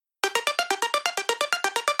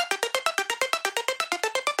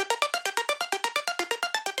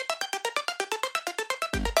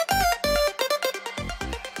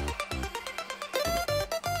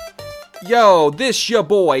Yo, this your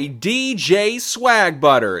boy, DJ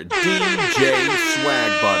Swagbutter. DJ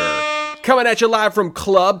Swagbutter. Coming at you live from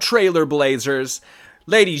Club Trailer Blazers.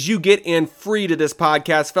 Ladies, you get in free to this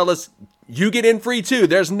podcast. Fellas, you get in free too.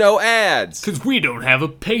 There's no ads. Because we don't have a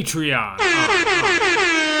Patreon.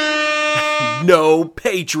 No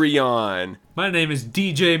Patreon. My name is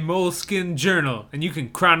DJ Moleskin Journal, and you can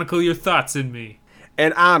chronicle your thoughts in me.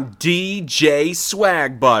 And I'm DJ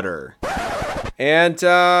Swagbutter.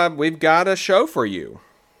 And we've got a show for you.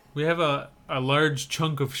 We have a large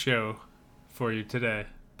chunk of show for you today.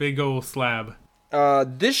 Big old slab.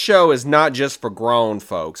 This show is not just for grown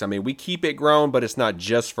folks. I mean, we keep it grown, but it's not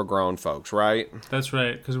just for grown folks, right? That's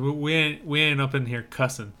right, because we ain't up in here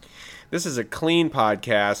cussing. This is a clean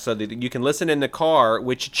podcast so that you can listen in the car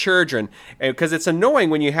with your children. Because it's annoying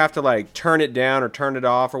when you have to, like, turn it down or turn it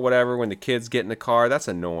off or whatever when the kids get in the car. That's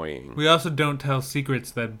annoying. We also don't tell secrets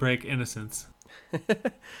that break innocence.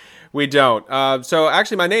 We don't. So,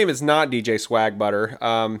 actually, my name is not DJ Swagbutter.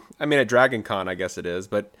 I mean, at Dragon Con, I guess it is.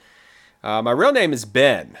 But my real name is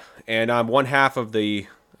Ben, and I'm one half of the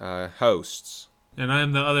hosts. And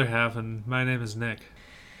I'm the other half, and my name is Nick.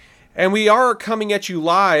 And we are coming at you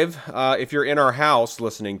live if you're in our house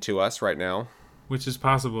listening to us right now. Which is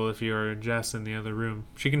possible if you're Jess in the other room.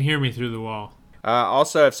 She can hear me through the wall.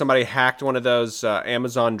 Also, if somebody hacked one of those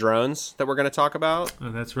Amazon drones that we're going to talk about.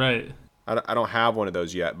 Oh, that's right. I don't have one of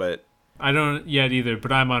those yet, but... I don't yet either,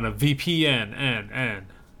 but I'm on a VPN.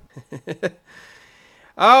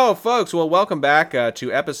 Oh, folks, well, welcome back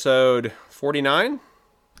to episode 49.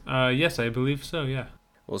 Yes, I believe so, yeah.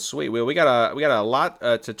 Well, sweet. Well, we got a lot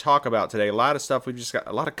to talk about today. A lot of stuff. We've just got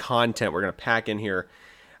a lot of content we're going to pack in here.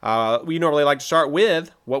 We normally like to start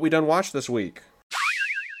with what we done watched this week.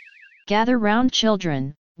 Gather round,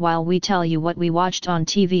 children, while we tell you what we watched on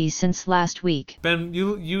TV since last week. Ben,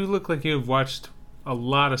 you look like you have watched a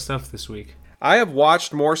lot of stuff this week. I have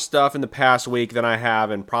watched more stuff in the past week than I have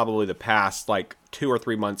in probably the past, 2 or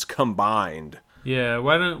 3 months combined. Yeah,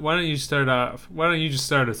 why don't you start off? Why don't you just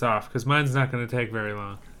start us off? Because mine's not going to take very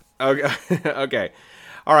long. Okay. Okay.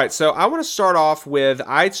 All right. So I want to start off with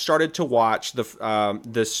I started to watch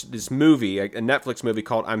this movie, a Netflix movie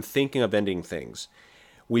called I'm Thinking of Ending Things.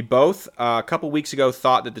 We both a couple weeks ago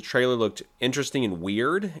thought that the trailer looked interesting and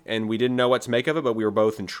weird, and we didn't know what to make of it, but we were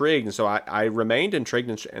both intrigued, and so I remained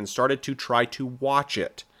intrigued and started to try to watch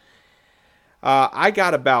it. I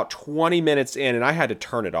got about 20 minutes in, and I had to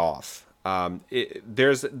turn it off.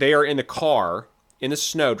 They are in the car in the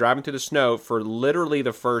snow, driving through the snow for literally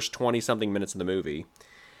the first 20-something minutes of the movie,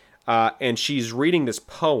 and she's reading this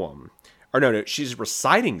poem, or no, she's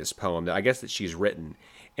reciting this poem that I guess that she's written.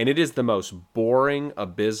 And it is the most boring,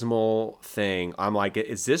 abysmal thing. I'm like,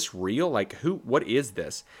 is this real? Like, what is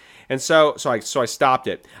this? And so I stopped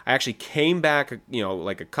it. I actually came back,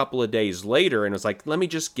 a couple of days later and was like, let me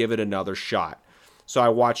just give it another shot. So I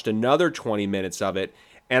watched another 20 minutes of it,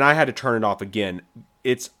 and I had to turn it off again.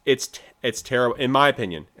 It's terrible, in my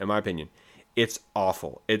opinion. It's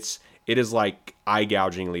awful. It is like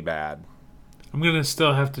eye-gougingly bad. I'm going to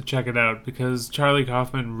still have to check it out because Charlie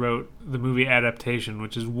Kaufman wrote the movie Adaptation,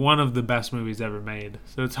 which is one of the best movies ever made.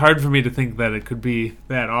 So it's hard for me to think that it could be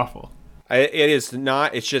that awful. It is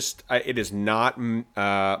not. It's just, it is not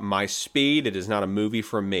my speed. It is not a movie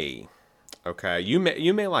for me. Okay, you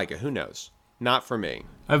may like it. Who knows? Not for me.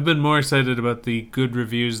 I've been more excited about the good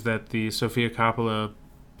reviews that the Sofia Coppola,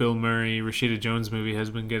 Bill Murray, Rashida Jones movie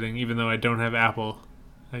has been getting, even though I don't have Apple.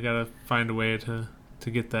 I got to find a way to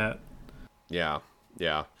get that. Yeah.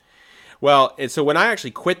 Well, and so when I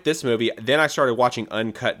actually quit this movie, then I started watching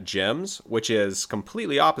Uncut Gems, which is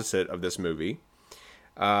completely opposite of this movie.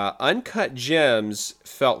 Uncut Gems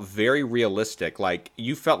felt very realistic. Like,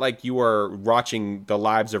 you felt like you were watching the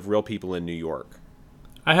lives of real people in New York.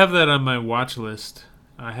 I have that on my watch list.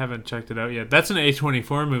 I haven't checked it out yet. That's an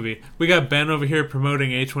A24 movie. We got Ben over here promoting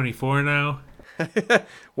A24 now.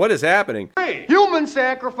 What is happening? Human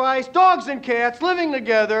sacrifice, dogs and cats living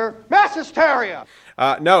together, mass hysteria.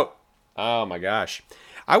 No. Oh my gosh.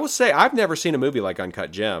 I will say I've never seen a movie like Uncut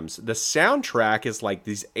Gems. The soundtrack is like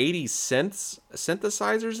these 80s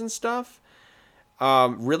synthesizers and stuff.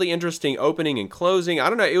 Really interesting opening and closing. I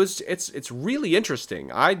don't know. It's really interesting.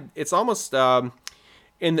 It's almost in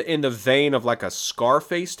the vein of like a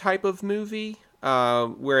Scarface type of movie,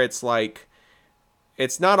 where it's like.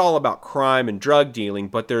 It's not all about crime and drug dealing,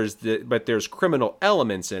 but there's criminal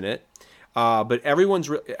elements in it. But everyone's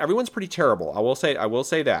pretty terrible. I will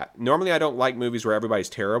say that. Normally, I don't like movies where everybody's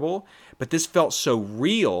terrible, but this felt so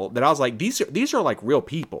real that I was like, these are like real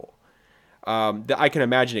people that I can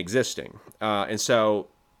imagine existing. And so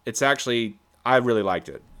it's actually, I really liked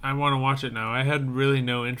it. I want to watch it now. I had really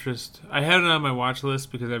no interest. I had it on my watch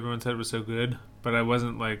list because everyone said it was so good, but I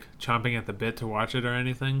wasn't like chomping at the bit to watch it or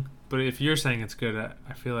anything. But if you're saying it's good,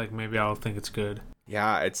 I feel like maybe I'll think it's good.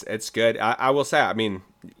 Yeah, it's good. I will say, I mean,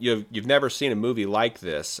 you've never seen a movie like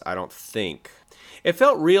this, I don't think. It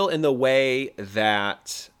felt real in the way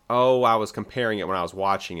that, I was comparing it when I was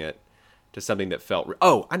watching it to something that felt,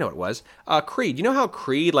 I know what it was. Creed. You know how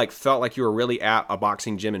Creed like felt like you were really at a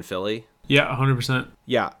boxing gym in Philly? Yeah, 100%.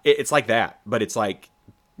 Yeah, it's like that, but it's like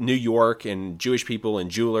New York and Jewish people and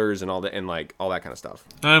jewelers and all that, and like all that kind of stuff.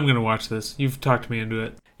 I'm gonna watch this. You've talked me into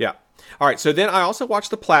it. Yeah. All right. So then I also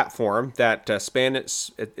watched The Platform. That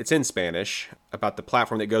Spanish. It's in Spanish about the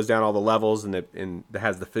platform that goes down all the levels and that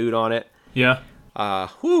has the food on it. Yeah.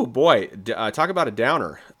 Boy, talk about a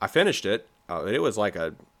downer. I finished it. It was like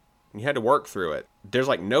you had to work through it. There's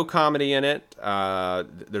like no comedy in it.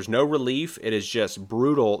 There's no relief. It is just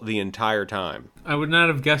brutal the entire time. I would not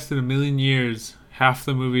have guessed in a million years half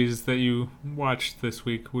the movies that you watched this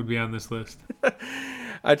week would be on this list.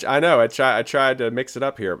 I know. I tried to mix it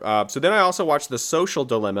up here. So then I also watched The Social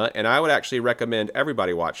Dilemma, and I would actually recommend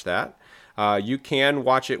everybody watch that. You can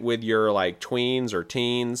watch it with your like tweens or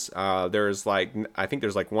teens. There's like, I think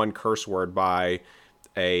there's like one curse word by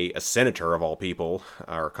a senator of all people,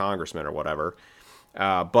 or a congressman or whatever.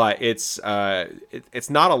 But it's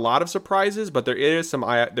not a lot of surprises, but there is some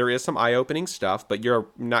eye-opening stuff, but you're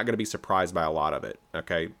not going to be surprised by a lot of it.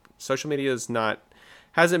 Okay. Social media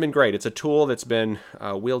hasn't been great. It's a tool that's been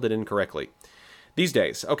wielded incorrectly these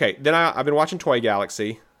days. Okay. Then I've been watching Toy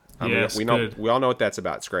Galaxy. Yes, we all know what that's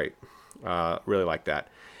about. It's great. Really like that.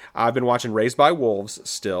 I've been watching Raised by Wolves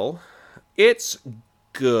still. It's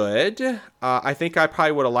good. I think I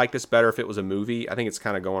probably would have liked this better if it was a movie. I think it's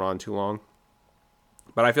kind of going on too long.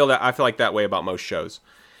 But I feel like that way about most shows.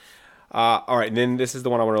 All right, and then this is the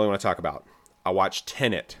one I really want to talk about. I watched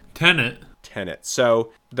Tenet. Tenet.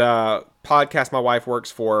 So the podcast my wife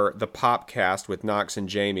works for, the Popcast with Knox and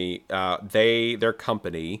Jamie, their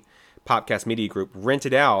company, Popcast Media Group,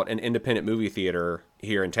 rented out an independent movie theater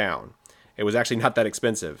here in town. It was actually not that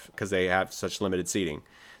expensive because they have such limited seating.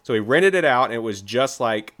 So we rented it out, and it was just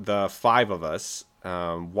like the five of us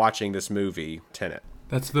watching this movie, Tenet.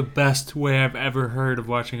 That's the best way I've ever heard of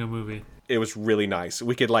watching a movie. It was really nice.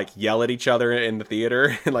 We could like yell at each other in the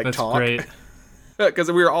theater and like talk. That's great.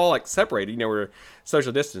 Because we were all like separated, we were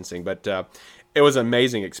social distancing, but it was an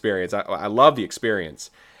amazing experience. I love the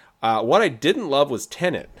experience. What I didn't love was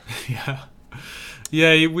Tenet.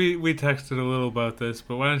 Yeah, we texted a little about this,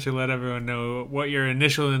 but why don't you let everyone know what your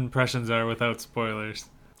initial impressions are without spoilers?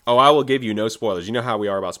 Oh, I will give you no spoilers. You know how we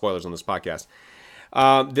are about spoilers on this podcast.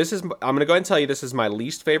 I'm going to go ahead and tell you this is my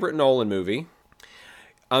least favorite Nolan movie.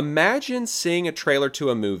 Imagine seeing a trailer to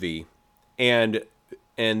a movie and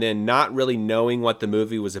then not really knowing what the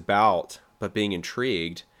movie was about, but being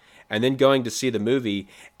intrigued, and then going to see the movie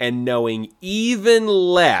and knowing even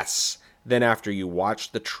less than after you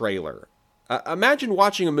watch the trailer. Imagine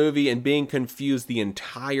watching a movie and being confused the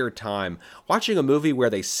entire time. Watching a movie where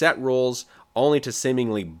they set rules only to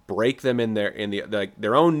seemingly break them in their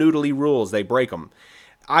own noodly rules. They break them.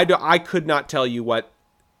 I could not tell you what.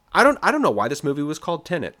 I don't know why this movie was called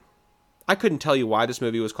Tenet. I couldn't tell you why this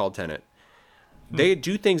movie was called Tenet. They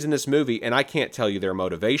do things in this movie, and I can't tell you their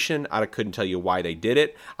motivation. I couldn't tell you why they did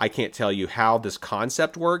it. I can't tell you how this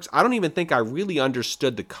concept works. I don't even think I really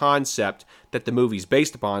understood the concept that the movie's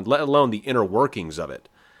based upon, let alone the inner workings of it.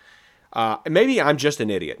 Maybe I'm just an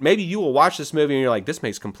idiot. Maybe you will watch this movie and you're like, this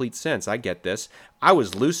makes complete sense. I get this. I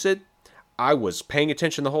was lucid. I was paying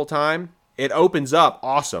attention the whole time. It opens up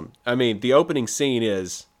awesome. I mean, the opening scene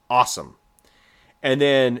is awesome. And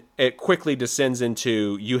then it quickly descends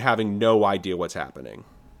into you having no idea what's happening.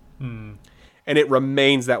 And it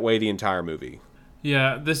remains that way the entire movie.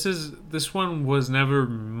 Yeah, this one was never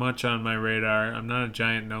much on my radar. I'm not a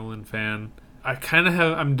giant Nolan fan.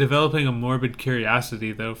 I'm developing a morbid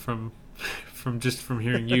curiosity though from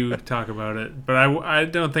hearing you talk about it. But I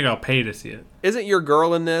don't think I'll pay to see it. Isn't your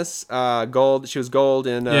girl in this Gold? She was Gold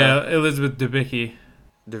in Elizabeth Debicki.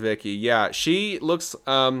 Yeah, she looks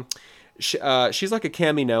she's like a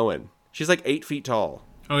Cammy Nolan. She's like 8 feet tall.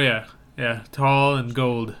 Oh yeah, tall and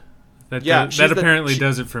gold. That apparently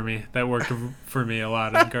does it for me. That worked for me a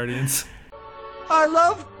lot in Guardians. I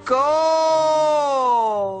love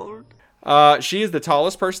gold. She is the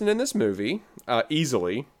tallest person in this movie,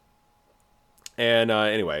 easily. And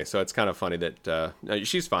anyway, so it's kind of funny that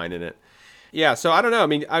she's fine in it. Yeah, so I don't know. I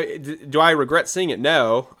mean, do I regret seeing it?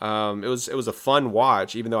 No. It was a fun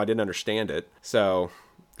watch, even though I didn't understand it. So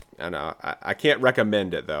I don't know. I can't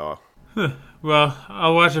recommend it though. Well,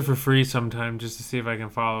 I'll watch it for free sometime just to see if I can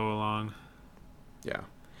follow along. Yeah.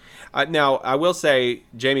 Now, I will say,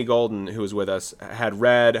 Jamie Golden, who was with us, had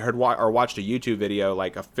watched a YouTube video,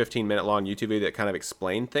 like a 15-minute long YouTube video that kind of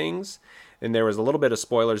explained things. And there was a little bit of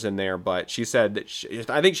spoilers in there, but she said that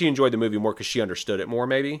I think she enjoyed the movie more because she understood it more,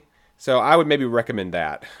 maybe. So I would maybe recommend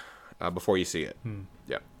that before you see it.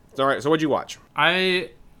 Yeah. All right. So what'd you watch?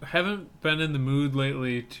 I haven't been in the mood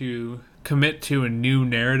lately to commit to a new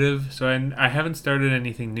narrative, so I haven't started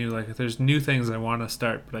anything new. Like, there's new things I want to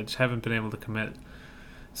start, but I just haven't been able to commit.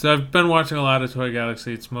 So I've been watching a lot of Toy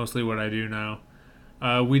Galaxy. It's mostly what I do now.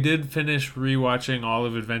 We did finish rewatching all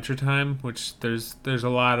of Adventure Time, which there's a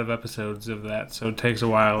lot of episodes of that, so it takes a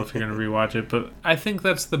while if you're going to rewatch it. But I think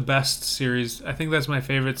that's the best series. I think that's my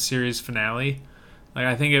favorite series finale. Like,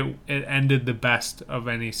 I think it ended the best of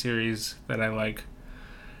any series that I like.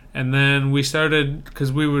 And then we started,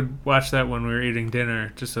 because we would watch that when we were eating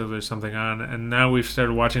dinner, just so there's something on. And now we've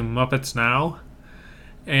started watching Muppets Now.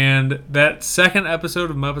 And that second episode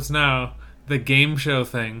of Muppets Now, the game show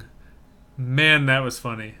thing, man, that was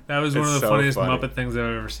funny. That was one of the funniest Muppet things I've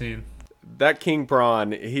ever seen. That King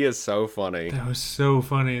Prawn, he is so funny. That was so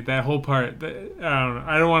funny. That whole part. I don't know.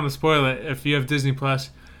 I don't want to spoil it. If you have Disney Plus,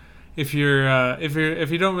 if you're not a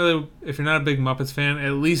big Muppets fan,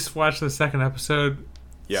 at least watch the second episode.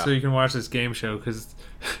 Yeah. So you can watch this game show because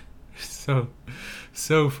it's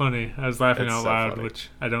so funny. I was laughing out loud, which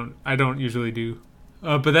I don't usually do.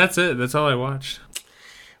 But that's it. That's all I watched.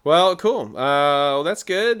 Well, cool. Well, that's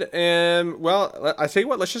good. And, well, I tell you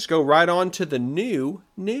what, let's just go right on to the new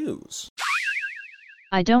news.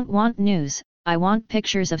 I don't want news. I want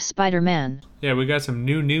pictures of Spider-Man. Yeah, we got some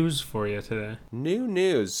new news for you today. New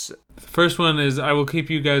news. The first one is I will keep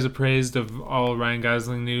you guys appraised of all Ryan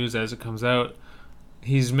Gosling news as it comes out.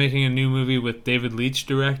 He's making a new movie with David Leitch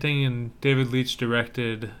directing, and David Leitch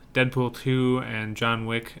directed Deadpool 2 and John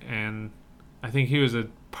Wick, and I think he was a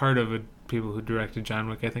part of a people who directed John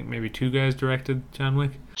Wick. I think maybe 2 guys directed John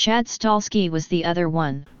Wick. Chad Stahelski was the other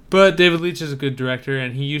one. But David Leitch is a good director,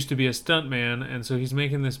 and he used to be a stuntman, and so he's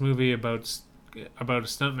making this movie about a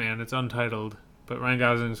stuntman. It's untitled, but Ryan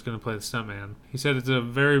Gosling is going to play the stuntman. He said it's a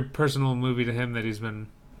very personal movie to him that he's been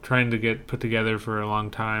trying to get put together for a long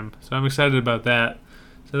time. So I'm excited about that.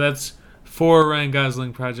 So that's 4 Ryan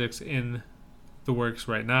Gosling projects in the works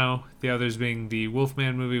right now. The others being the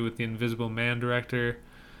Wolfman movie with the Invisible Man director,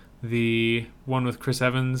 the one with Chris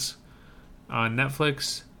Evans on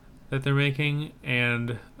Netflix that they're making,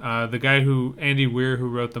 and the guy Andy Weir, who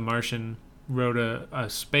wrote The Martian, wrote a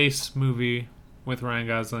space movie with Ryan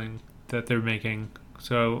Gosling that they're making.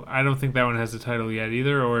 So I don't think that one has a title yet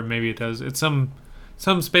either, or maybe it does. It's some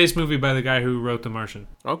space movie by the guy who wrote The Martian.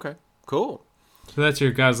 Okay, cool. So that's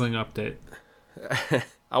your Gosling update.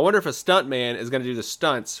 I wonder if a stuntman is going to do the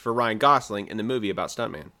stunts for Ryan Gosling in the movie about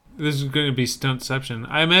stuntman. This is going to be Stuntception.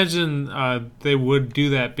 I imagine they would do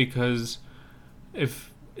that because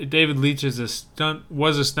if David Leitch was a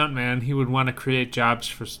stuntman, he would want to create jobs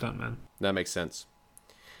for stuntmen. That makes sense.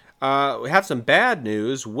 We have some bad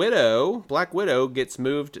news. Black Widow gets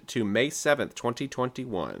moved to May 7th,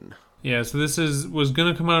 2021. Yeah, so this was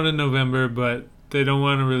going to come out in November, but they don't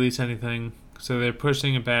want to release anything, so they're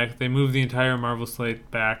pushing it back. They moved the entire Marvel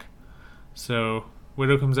slate back. So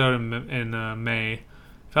Widow comes out in May.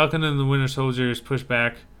 Falcon and the Winter Soldier is pushed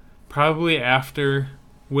back probably after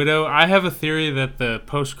Widow. I have a theory that the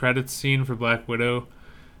post-credits scene for Black Widow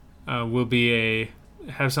will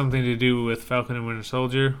have something to do with Falcon and Winter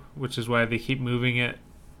Soldier, which is why they keep moving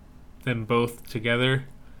them both together.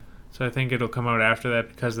 So I think it'll come out after that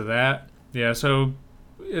because of that. Yeah, so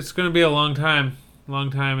it's going to be a long time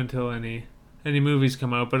until any movies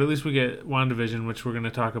come out, but at least we get WandaVision, which we're going to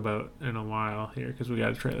talk about in a while here because we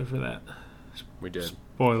got a trailer for that. We did.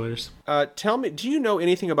 Spoilers. Tell me, do you know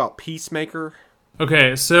anything about Peacemaker?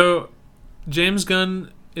 Okay, so James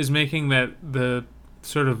Gunn is making the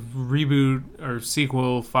sort of reboot or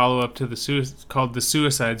sequel follow-up to called The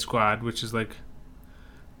Suicide Squad, which is like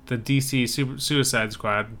the DC Suicide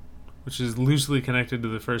Squad, which is loosely connected to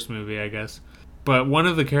the first movie, I guess. But one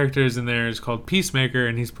of the characters in there is called Peacemaker,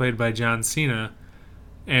 and he's played by John Cena.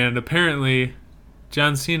 And apparently,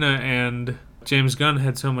 John Cena and James Gunn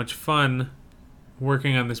had so much fun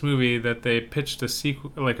working on this movie that they pitched a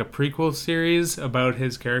sequel, like a prequel series about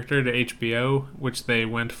his character to HBO, which they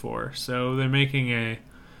went for. So they're making a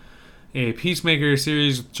Peacemaker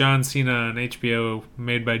series with John Cena on HBO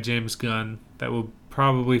made by James Gunn that will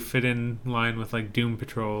probably fit in line with like Doom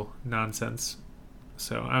Patrol nonsense.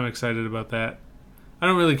 So I'm excited about that. I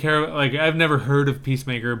don't really care. I've never heard of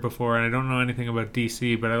Peacemaker before, and I don't know anything about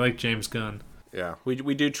DC, but I like James Gunn. Yeah, we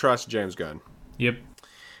do trust James Gunn. Yep.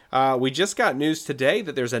 We just got news today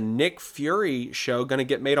that there's a Nick Fury show going to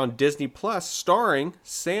get made on Disney Plus starring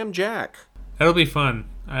Sam Jack. That'll be fun.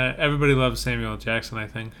 Everybody loves Samuel Jackson, I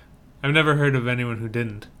think. I've never heard of anyone who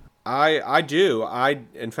didn't. I do. I,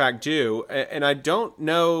 in fact, do. And I don't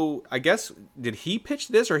know, I guess, did he pitch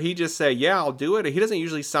this or he just say, yeah, I'll do it? He doesn't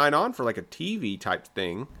usually sign on for like a TV type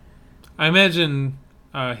thing. I imagine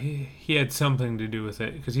he had something to do with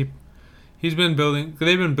it because they've been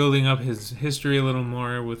building up his history a little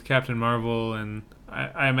more with Captain Marvel, and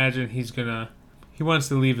I imagine he wants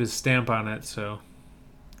to leave his stamp on it, so.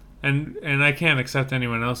 And I can't accept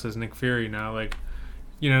anyone else as Nick Fury now. Like,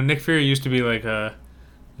 Nick Fury used to be like a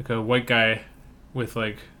white guy with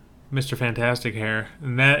like Mr. Fantastic hair,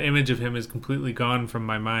 and that image of him is completely gone from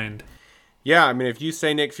my mind. Yeah, I mean, if you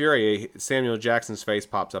say Nick Fury, Samuel Jackson's face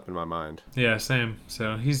pops up in my mind. Yeah, same.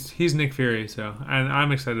 So he's Nick Fury. So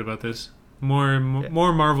I'm excited about this. More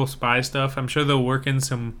Marvel spy stuff. I'm sure they'll work in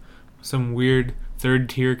some weird third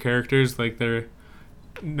tier characters like they're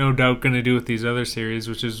no doubt going to do with these other series,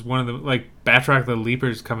 which is one of the, like, Batroc the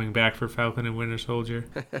Leaper's coming back for Falcon and Winter Soldier.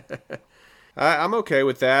 I'm okay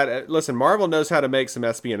with that. Listen, Marvel knows how to make some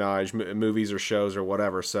espionage movies or shows or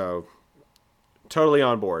whatever, so totally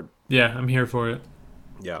on board. Yeah, I'm here for it.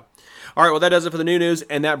 Yeah. All right, well, that does it for the new news,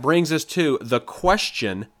 and that brings us to the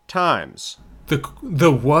question times.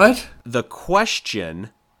 The what? The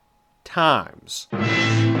question times.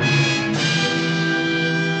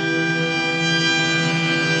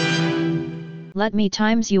 Let me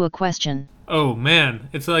times you a question. Oh man,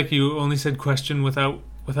 it's like you only said question without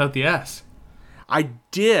the S. I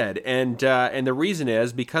did, and the reason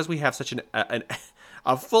is because we have such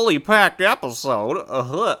a fully packed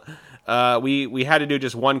episode. We had to do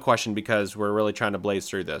just one question because we're really trying to blaze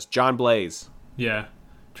through this. John Blaze. Yeah,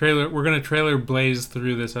 we're gonna trailer blaze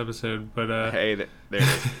through this episode, but hey, there it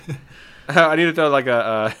is. I need to throw like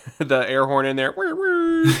the air horn in there.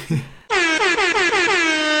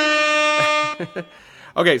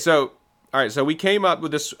 Okay, so we came up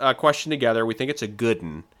with this question together. We think it's a good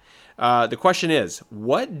one. The question is,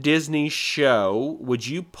 what Disney show would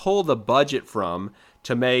you pull the budget from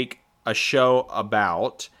to make a show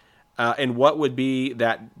about? And what would be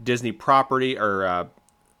that Disney property, or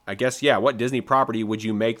what Disney property would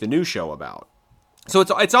you make the new show about? So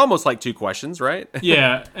it's almost like two questions, right?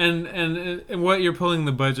 Yeah, and what you're pulling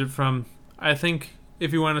the budget from, I think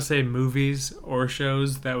if you want to say movies or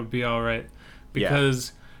shows, that would be all right.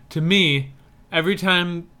 Because to me, every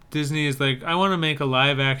time Disney is like, I want to make a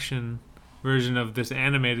live action version of this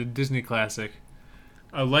animated Disney classic,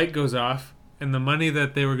 a light goes off, and the money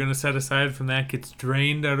that they were going to set aside from that gets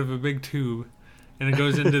drained out of a big tube, and it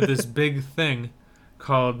goes into this big thing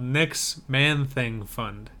called Nick's Man-Thing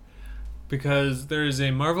Fund. Because there is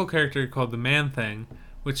a Marvel character called the Man-Thing,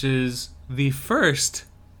 which is the first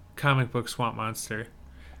comic book swamp monster.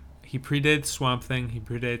 He predates Swamp Thing. He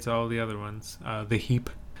predates all the other ones. The Heap.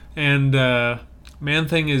 And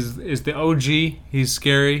Man-Thing is the OG. He's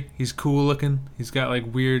scary. He's cool looking. He's got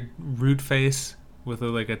like weird root face with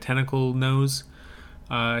a tentacle nose.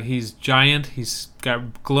 He's giant. He's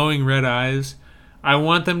got glowing red eyes. I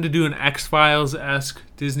want them to do an X-Files-esque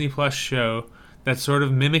Disney Plus show that's sort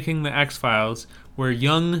of mimicking the X-Files, where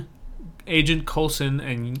young Agent Coulson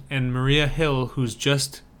and Maria Hill, who's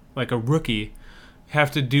just like a rookie,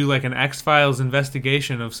 have to do like an X-Files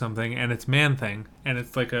investigation of something, and it's Man-Thing, and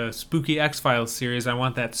it's like a spooky X-Files series. I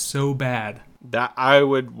want that so bad. That I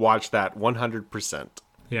would watch that 100%.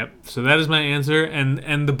 Yep. So that is my answer,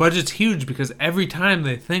 and the budget's huge because every time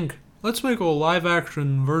they think, let's make a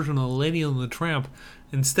live-action version of Lady and the Tramp,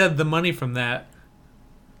 instead the money from that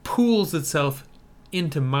pools itself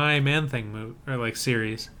into my Man-Thing movie or like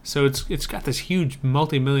series. So it's got this huge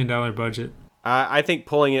multi-million-dollar budget. I think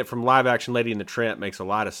pulling it from live action Lady and the Tramp makes a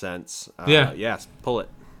lot of sense. Yes, pull it.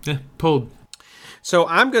 Yeah, pulled. So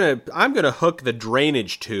I'm gonna hook the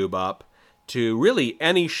drainage tube up to really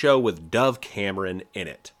any show with Dove Cameron in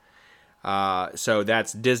it. So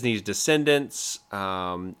that's Disney's Descendants.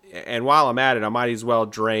 And while I'm at it, I might as well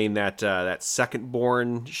drain that Second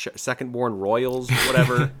Born Royals,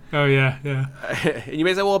 whatever. Oh yeah. And you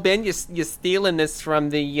may say, well, Ben, you're stealing this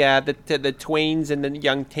from the tweens and the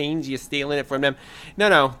young teens. You're stealing it from them.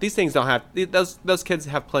 No, these things don't have those kids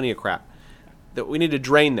have plenty of crap. That we need to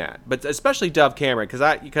drain that, but especially Dove Cameron because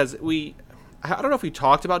I don't know if we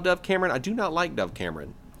talked about Dove Cameron. I do not like Dove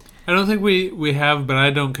Cameron. I don't think we have, but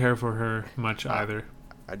I don't care for her much either.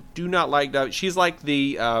 I do not like Dove. She's like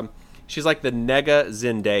the nega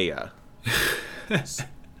Zendaya.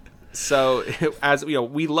 So as you know,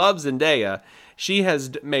 we love Zendaya. She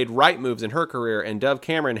has made right moves in her career, and Dove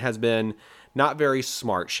Cameron has been not very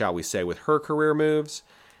smart, shall we say, with her career moves.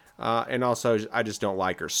 and also I just don't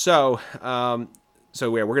like her. So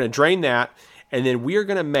we're going to drain that, and then we're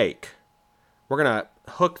going to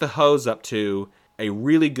hook the hose up to a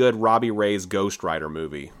really good Robbie Reyes Ghost Rider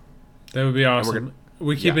movie. That would be awesome.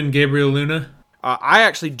 We keeping Gabriel Luna? I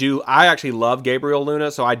actually love Gabriel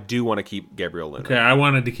Luna, so I do want to keep Gabriel Luna. Okay, I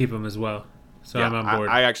wanted to keep him as well. So I'm on board.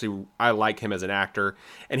 I like him as an actor,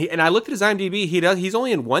 and I looked at his IMDb. He's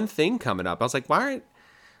only in one thing coming up. I was like, why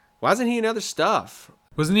isn't he in other stuff?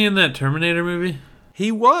 Wasn't he in that Terminator movie?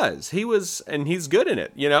 He was, and he's good in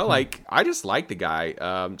it. Like I just like the guy.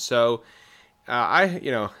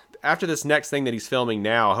 After this next thing that he's filming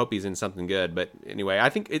now, I hope he's in something good. But anyway, I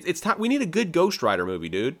think it's time. We need a good Ghost Rider movie,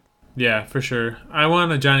 dude. Yeah, for sure. I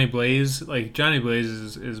want a Johnny Blaze. Like, Johnny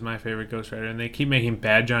Blaze is my favorite Ghost Rider, and they keep making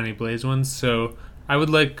bad Johnny Blaze ones, so I would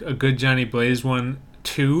like a good Johnny Blaze one,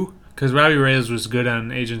 too, because Robbie Reyes was good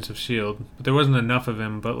on Agents of S.H.I.E.L.D., but there wasn't enough of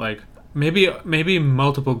him, but, like, maybe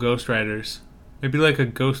multiple Ghost Riders. Maybe, like a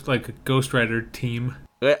Ghost Rider team.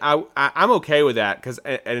 I'm okay with that, because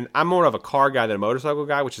and I'm more of a car guy than a motorcycle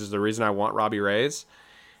guy, which is the reason I want Robbie Reyes.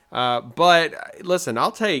 But, listen,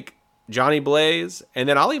 I'll take Johnny Blaze, and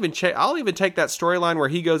then I'll even take that storyline where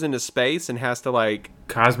he goes into space and has to like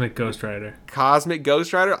Cosmic Ghost Rider. I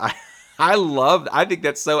think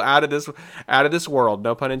that's so out of this world,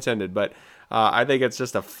 no pun intended, but I think it's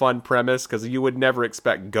just a fun premise because you would never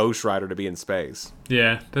expect Ghost Rider to be in space.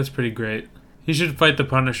 Yeah, that's pretty great. He should fight the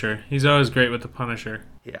Punisher. He's always great with the Punisher.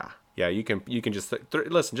 Yeah, you can just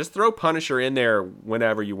listen, just throw Punisher in there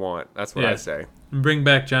whenever you want. That's what I say. And bring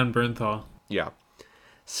back John Bernthal. Yeah.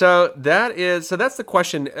 So that's the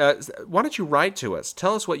question. Why don't you write to us?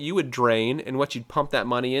 Tell us what you would drain and what you'd pump that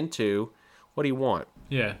money into. What do you want?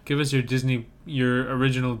 Yeah, give us your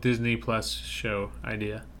original Disney Plus show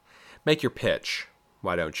idea. Make your pitch.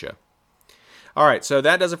 Why don't you? All right, so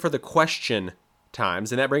that does it for the question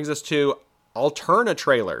times, and that brings us to Alterna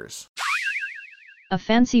trailers. A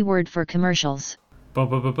fancy word for commercials. Bum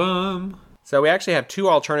bum bum bum. So we actually have 2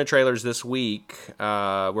 Alterna trailers this week.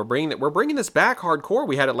 We're bringing this back hardcore.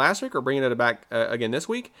 We had it last week. We're bringing it back again this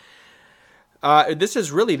week. This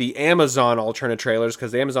is really the Amazon Alterna trailers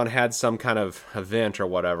because Amazon had some kind of event or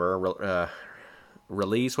whatever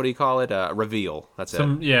release. What do you call it? Reveal. That's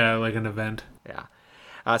it. Yeah, like an event.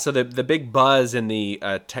 Yeah. So the big buzz in the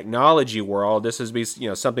technology world. This is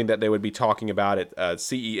something that they would be talking about at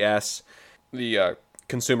CES, the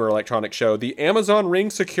Consumer Electronics Show. The Amazon Ring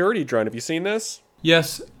security drone. Have you seen this?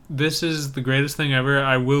 Yes, this is the greatest thing ever.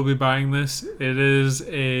 I will be buying this. It is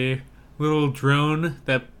a little drone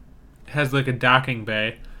that has like a docking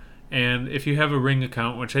bay, and if you have a Ring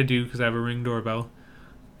account, which I do because I have a Ring doorbell,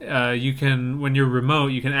 you can, when you're remote,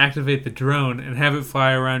 you can activate the drone and have it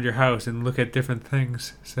fly around your house and look at different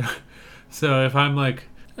things. So if I'm like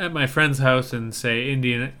at my friend's house in say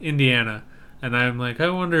Indiana, and I'm like, I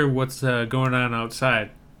wonder what's going on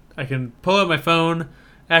outside, I can pull out my phone,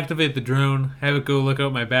 activate the drone, have it go look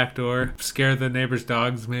out my back door, scare the neighbor's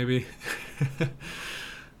dogs maybe.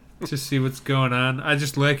 Just see what's going on. I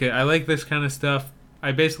just like it. I like this kind of stuff.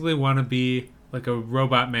 I basically want to be like a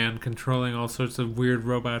robot man controlling all sorts of weird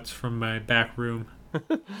robots from my back room.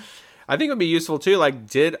 I think it would be useful too. Like,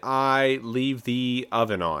 did I leave the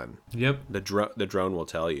oven on? Yep. The drone will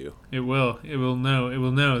tell you. It will. It will know. It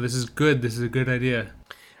will know. This is good. This is a good idea.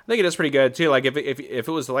 I think it is pretty good too. Like if it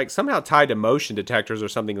was like somehow tied to motion detectors or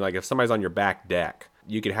something, like if somebody's on your back deck,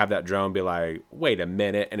 you could have that drone be like, wait a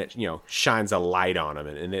minute, and it shines a light on them,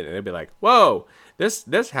 and it'd be like, whoa,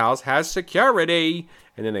 this house has security,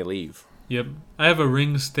 and then they leave. Yep. I have a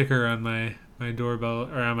Ring sticker on my doorbell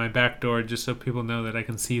or on my back door just so people know that I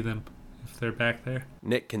can see them if they're back there.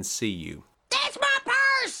 Nick can see you. That's my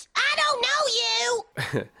purse! I don't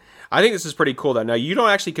know you! I think this is pretty cool though. Now you don't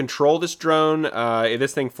actually control this drone.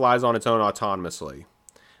 This thing flies on its own autonomously,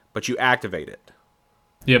 but you activate it.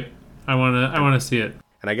 Yep. I wanna see it.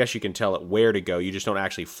 And I guess you can tell it where to go. You just don't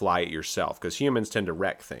actually fly it yourself because humans tend to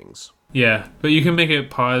wreck things. Yeah, but you can make it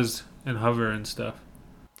pause and hover and stuff.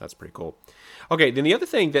 That's pretty cool. Okay, then the other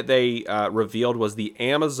thing that they revealed was the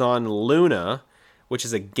Amazon Luna, which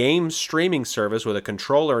is a game streaming service with a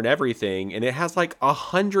controller and everything, and it has like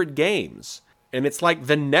 100 games. And it's like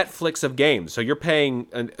the Netflix of games. So you're paying,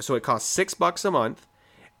 so it costs $6 a month,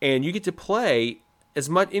 and you get to play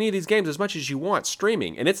any of these games as much as you want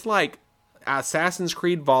streaming. And it's like Assassin's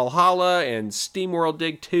Creed Valhalla and SteamWorld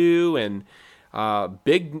Dig 2 and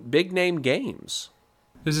big name games.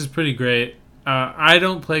 This is pretty great. I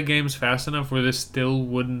don't play games fast enough where this still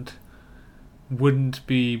wouldn't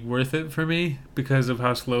be worth it for me because of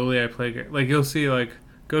how slowly I play. Like you'll see, like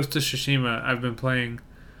Ghost of Tsushima, I've been playing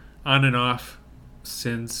on and off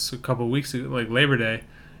since a couple weeks ago, like Labor Day,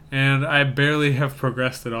 And I barely have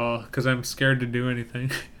progressed at all because I'm scared to do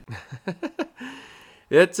anything.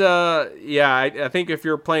 It's yeah. I think if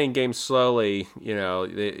you're playing games slowly,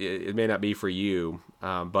 it may not be for you.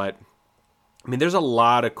 But I mean, there's a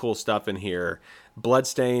lot of cool stuff in here.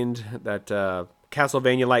 Bloodstained, that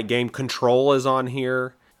Castlevania-like game. Control is on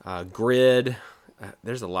here. Grid.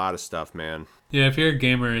 There's a lot of stuff, man. Yeah, if you're a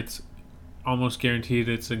gamer, it's almost guaranteed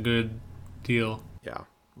it's a good deal.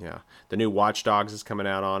 Yeah. The new Watch Dogs is coming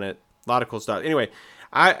out on it. A lot of cool stuff. Anyway,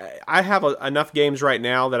 I have enough games right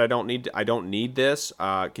now that I don't need this.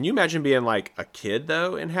 Can you imagine being like a kid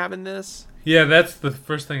though and having this? Yeah, that's the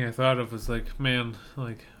first thing I thought of was like, man,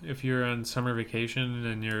 like if you're on summer vacation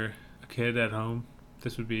and you're a kid at home,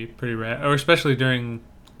 this would be pretty rad. Or especially during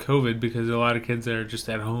COVID because a lot of kids are just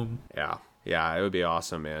at home. Yeah, it would be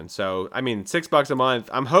awesome, man. So, I mean, $6 a month.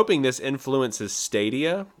 I'm hoping this influences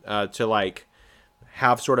Stadia to like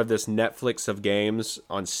have sort of this Netflix of games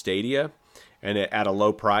on Stadia and at a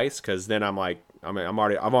low price. Because then I'm like, I'm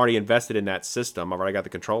already invested in that system. I've already got the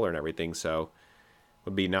controller and everything. So, it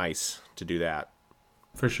would be nice to do that.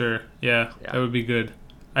 For sure, yeah, that would be good.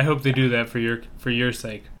 I hope they do that for your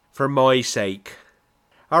sake. For my sake.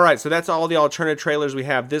 All right, so that's all the alternative trailers we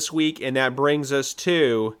have this week, and that brings us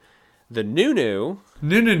to the new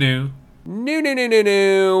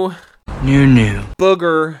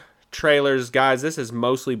booger trailers. Guys, this is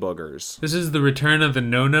mostly boogers. This is the return of the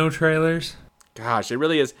no trailers. Gosh, it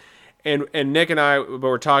really is. And Nick and I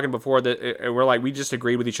were talking before that, and we're like, we just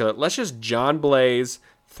agreed with each other. Let's just John Blaze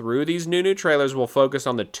through these new trailers. We'll focus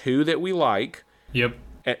on the two that we like. Yep.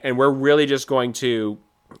 And we're really just going to,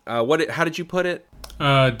 how did you put it?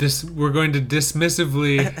 We're going to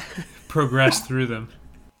dismissively progress through them.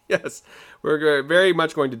 Yes, we're very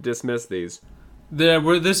much going to dismiss these.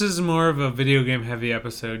 This is more of a video game heavy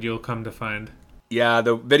episode, you'll come to find. Yeah,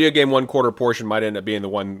 the video game 1/4 portion might end up being the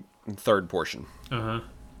 1/3 portion. Uh-huh.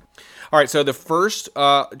 All right, so the first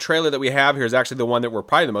trailer that we have here is actually the one that we're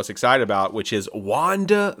probably the most excited about, which is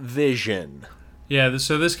WandaVision. Yeah,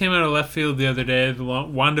 so this came out of left field the other day, the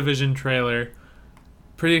WandaVision trailer.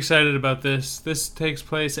 Pretty excited about this. This takes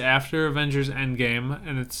place after Avengers Endgame,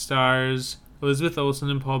 and it stars Elizabeth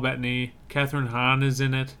Olsen and Paul Bettany. Catherine Hahn is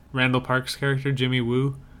in it. Randall Park's character, Jimmy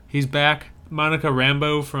Woo, he's back. Monica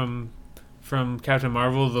Rambeau from Captain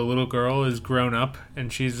Marvel, the little girl, is grown up,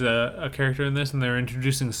 and she's a character in this, and they're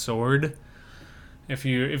introducing S.W.O.R.D. If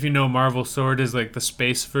you know Marvel, S.W.O.R.D. is like the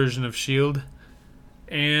space version of S.H.I.E.L.D.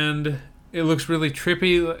 And it looks really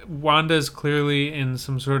trippy. Wanda's clearly in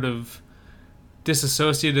some sort of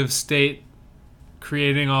disassociative state,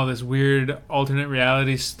 creating all this weird alternate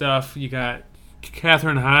reality stuff. You got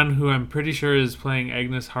Catherine Hahn, who I'm pretty sure is playing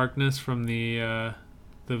Agnes Harkness from the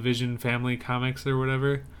Vision family comics or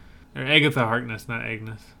whatever. Or Agatha Harkness, not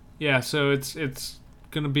Agnes. Yeah, so it's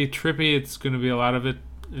going to be trippy. It's going to be a lot of it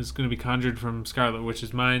is going to be conjured from Scarlet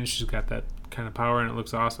Witch's mind. She's got that kind of power, and it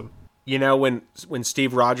looks awesome. You know, when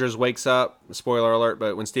Steve Rogers wakes up, spoiler alert,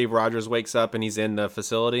 but when Steve Rogers wakes up and he's in the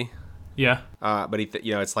facility... Yeah. But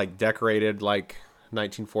it's like decorated like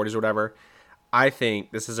 1940s or whatever. I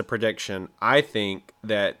think this is a prediction. I think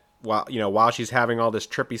that while she's having all this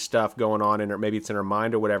trippy stuff going on in her, maybe it's in her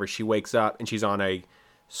mind or whatever, she wakes up and she's on a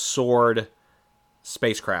S.W.O.R.D.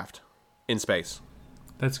 spacecraft in space.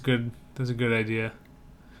 That's good. That's a good idea.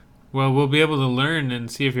 Well, we'll be able to learn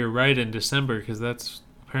and see if you're right in December, because that's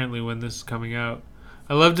apparently when this is coming out.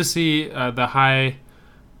 I love to see the high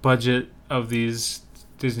budget of these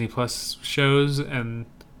Disney Plus shows and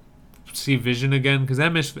see Vision again, because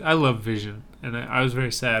I love Vision, and I was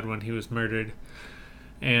very sad when he was murdered,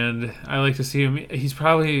 and I like to see him. He's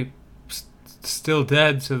probably still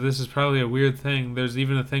dead, so this is probably a weird thing. There's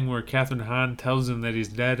even a thing where Catherine Hahn tells him that he's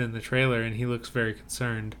dead in the trailer, and he looks very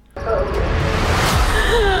concerned. Am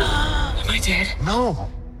I dead?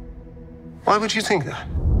 No. Why would you think that?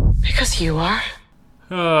 Because you are.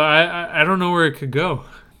 Oh, I don't know where it could go.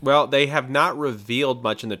 Well, they have not revealed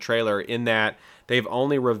much in the trailer, in that they've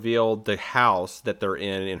only revealed the house that they're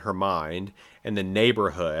in her mind, and the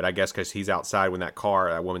neighborhood, I guess, because he's outside when that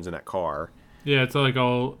woman's in that car. Yeah, it's like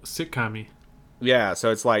all sitcom-y. Yeah, so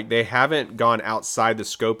it's like they haven't gone outside the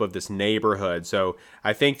scope of this neighborhood. So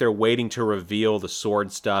I think they're waiting to reveal the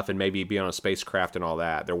sword stuff and maybe be on a spacecraft and all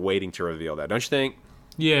that. They're waiting to reveal that, don't you think?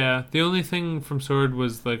 Yeah, the only thing from S.W.O.R.D.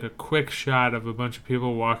 was like a quick shot of a bunch of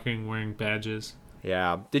people walking wearing badges.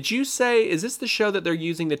 Yeah. Did you say, is this the show that they're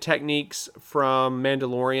using the techniques from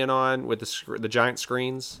Mandalorian on with the giant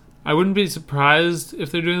screens? I wouldn't be surprised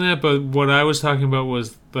if they're doing that, but what I was talking about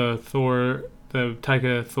was the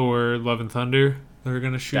Taika Thor Love and Thunder. They're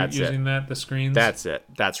going to shoot the screens. That's it.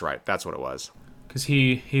 That's right. That's what it was. because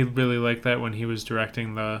he really liked that when he was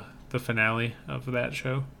directing the finale of that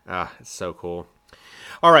show. Ah, it's so cool.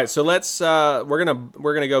 All right, so let's we're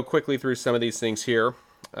gonna go quickly through some of these things here.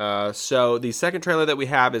 So the second trailer that we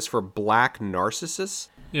have is for Black Narcissus.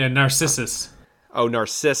 Yeah, Narcissus. Oh,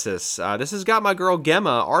 Narcissus. This has got my girl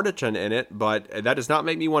Gemma Arterton in it, but that does not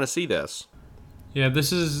make me want to see this. Yeah,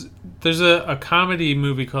 there's a comedy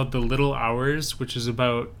movie called The Little Hours, which is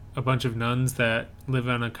about a bunch of nuns that live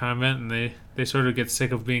on a convent, and they sort of get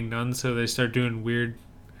sick of being nuns, so they start doing weird,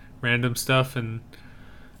 random stuff, and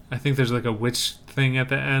I think there's like a witch thing at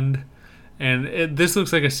the end, and this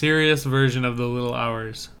looks like a serious version of The Little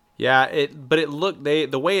Hours. Yeah,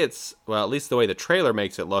 the way it's, well, at least the way the trailer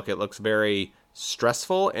makes it looks very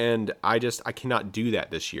stressful, and I cannot do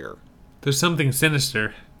that this year. There's something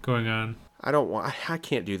sinister going on. I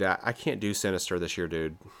can't do that. I can't do sinister this year,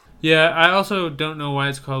 dude. Yeah, I also don't know why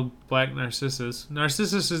it's called Black Narcissus.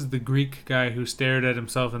 Narcissus is the Greek guy who stared at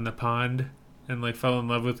himself in the pond and like fell in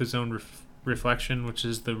love with his own reflection, which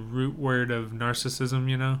is the root word of narcissism,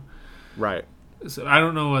 you know? Right. So I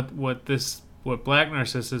don't know what Black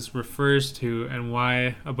Narcissus refers to and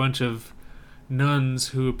why a bunch of nuns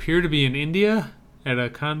who appear to be in India at a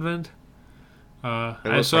convent. I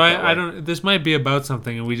don't. This might be about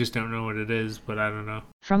something, and we just don't know what it is. But I don't know.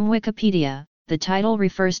 From Wikipedia, the title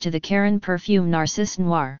refers to the Karen perfume Narcisse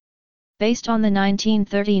Noir. Based on the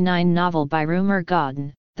 1939 novel by Rumer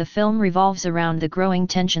Godden, the film revolves around the growing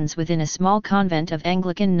tensions within a small convent of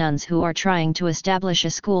Anglican nuns who are trying to establish a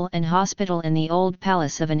school and hospital in the old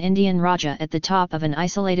palace of an Indian Raja at the top of an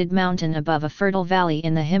isolated mountain above a fertile valley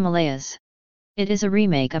in the Himalayas. It is a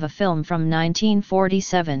remake of a film from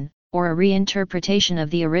 1947, or a reinterpretation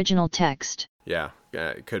of the original text. Yeah,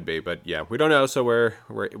 it could be, but yeah, we don't know, so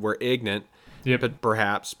we're ignorant. Yep. But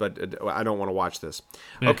perhaps, but I don't want to watch this.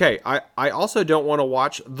 Yeah. Okay, I also don't want to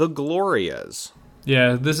watch The Glorias.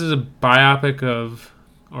 Yeah, this is a biopic of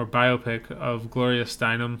Gloria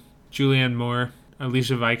Steinem, Julianne Moore,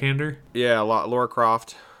 Alicia Vikander. Yeah, Laura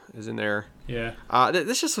Croft is in there. Yeah.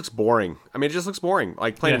 This just looks boring. I mean, it just looks boring,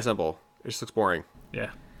 like plain and simple. It just looks boring.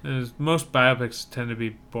 Yeah. Most biopics tend to be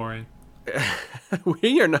boring.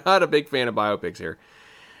 We are not a big fan of biopics here.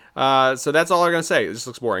 So that's all I'm going to say. It just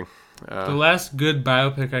looks boring. The last good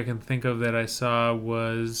biopic I can think of that I saw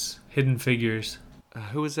was Hidden Figures.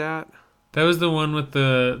 Who was that? That was the one with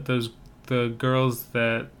the girls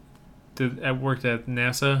that worked at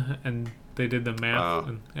NASA, and they did the math.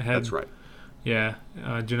 And it had, that's right. Yeah,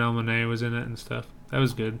 Janelle Monáe was in it and stuff. That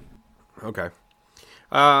was good. Okay.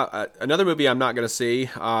 Another movie I'm not going to see.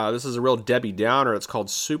 This is a real Debbie Downer. It's called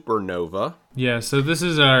Supernova. Yeah, so this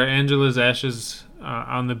is our Angela's Ashes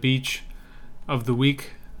on the Beach of the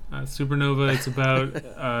week. Supernova. It's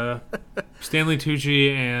about Stanley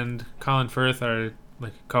Tucci and Colin Firth are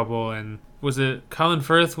like a couple, and was it Colin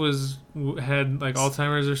Firth had like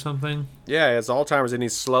Alzheimer's or something? Yeah, it's Alzheimer's, and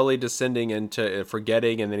he's slowly descending into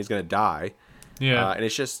forgetting, and then he's going to die. Yeah. And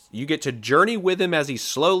it's just, you get to journey with him as he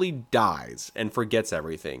slowly dies and forgets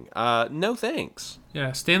everything. No thanks.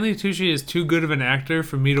 Yeah, Stanley Tucci is too good of an actor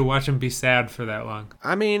for me to watch him be sad for that long.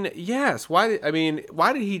 I mean, yes. Why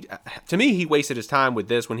did he, to me, he wasted his time with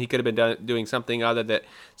this when he could have been doing something else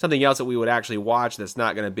that we would actually watch that's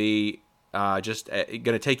not going to be just going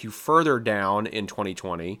to take you further down in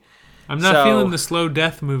 2020. I'm not feeling the slow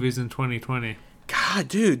death movies in 2020. God,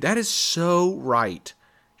 dude, that is so right.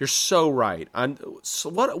 You're so right.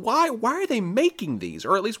 Why are they making these?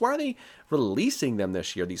 Or at least why are they releasing them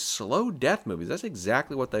this year? These slow death movies. That's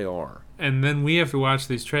exactly what they are. And then we have to watch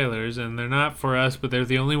these trailers, and they're not for us, but they're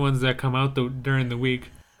the only ones that come out during the week.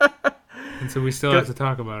 And so we still have to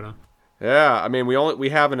talk about them. Yeah, I mean, we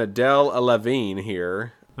have an Adele Lavigne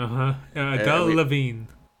here. Adele Lavigne.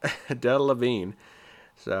 Adele Lavigne.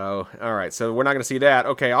 So, all right. So we're not going to see that.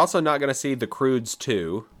 Okay, also not going to see The Croods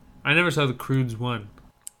 2. I never saw The Croods 1.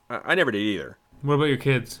 I never did either. What about your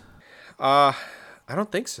kids? I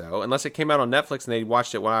don't think so. Unless it came out on Netflix and they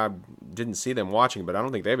watched it when I didn't see them watching, but I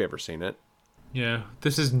don't think they've ever seen it. Yeah,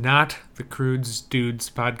 this is not the Croods Dudes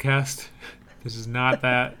podcast. This is not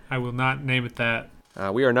that. I will not name it that.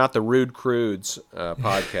 We are not the Rude Croods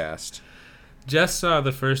podcast. Jess saw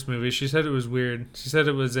the first movie. She said it was weird. She said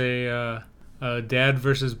it was a dad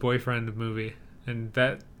versus boyfriend movie, and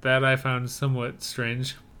that I found somewhat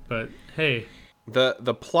strange. But hey.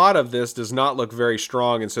 The plot of this does not look very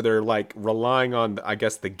strong, and so they're like relying on, I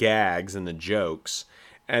guess, the gags and the jokes,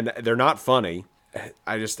 and they're not funny.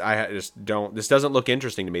 I just don't. This doesn't look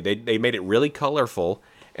interesting to me. They made it really colorful,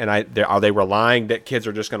 and are they relying that kids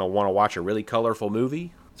are just going to want to watch a really colorful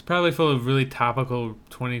movie? It's probably full of really topical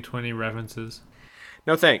 2020 references.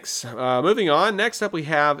 No thanks. Moving on. Next up, we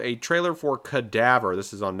have a trailer for Cadaver.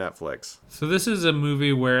 This is on Netflix. So this is a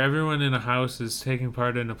movie where everyone in a house is taking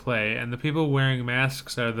part in a play, and the people wearing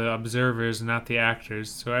masks are the observers, not the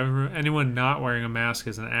actors. So anyone not wearing a mask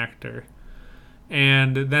is an actor.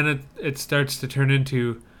 And then it starts to turn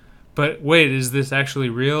into, but wait, is this actually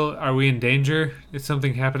real? Are we in danger? Is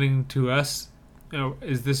something happening to us?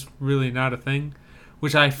 Is this really not a thing?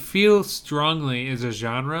 Which I feel strongly is a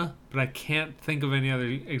genre, but I can't think of any other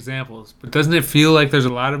examples. But doesn't it feel like there's a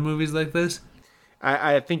lot of movies like this?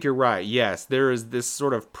 I think you're right. Yes, there is this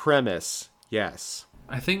sort of premise. Yes.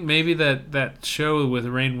 I think maybe that show with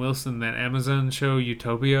Rainn Wilson, that Amazon show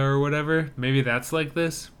Utopia or whatever, maybe that's like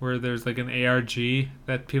this, where there's like an ARG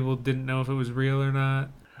that people didn't know if it was real or not.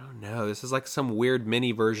 Oh no, this is like some weird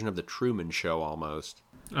mini version of the Truman Show almost.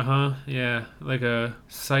 Yeah, like a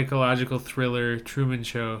psychological thriller Truman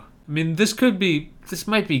Show. I mean, this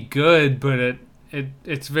might be good, but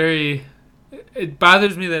it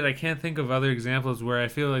bothers me that I can't think of other examples where I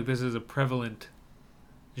feel like this is a prevalent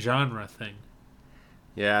genre thing.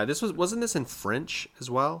 Yeah, wasn't this in French as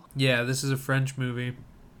well? Yeah, this is a French movie.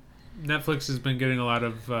 Netflix has been getting a lot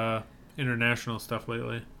of international stuff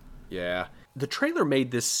lately. Yeah. The trailer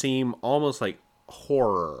made this seem almost like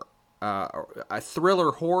horror. A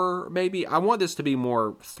thriller horror, maybe. I want this to be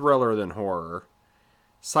more thriller than horror.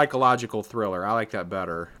 Psychological thriller. I like that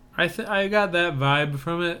better. I got that vibe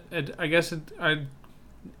from it.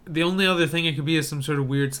 The only other thing it could be is some sort of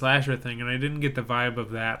weird slasher thing, and I didn't get the vibe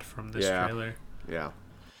of that from this trailer. Yeah.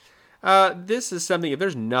 This is something, if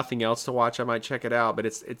there's nothing else to watch, I might check it out, but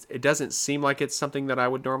it doesn't seem like it's something that I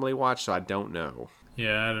would normally watch, so I don't know.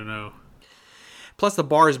 Yeah, I don't know. Plus, the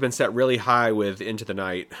bar has been set really high with Into the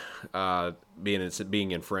Night,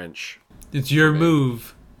 being in French. It's your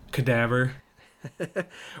move, Cadaver.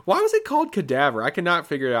 Why was it called Cadaver? I cannot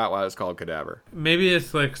figure out why it's called Cadaver. Maybe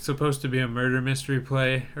it's like supposed to be a murder mystery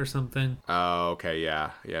play or something. Oh, okay,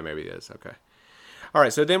 yeah, maybe it is. Okay. All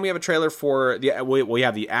right, so then we have a trailer for we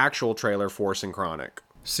have the actual trailer for Synchronic.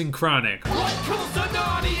 Synchronic.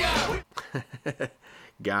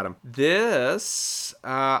 Got him. This,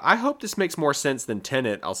 I hope this makes more sense than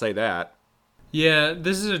Tenet, I'll say that. Yeah,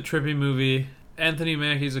 this is a trippy movie. Anthony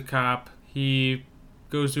Mackie's a cop. He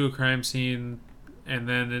goes to a crime scene, and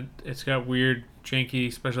then it's got weird,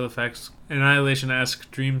 janky special effects,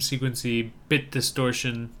 Annihilation-esque, dream sequency, bit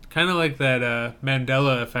distortion, kind of like that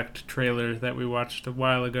Mandela Effect trailer that we watched a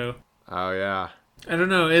while ago. Oh, yeah. I don't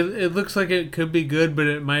know. It looks like it could be good, but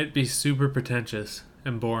it might be super pretentious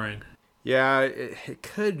and boring. Yeah, it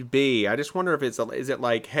could be. I just wonder if is it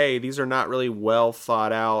like, hey, these are not really well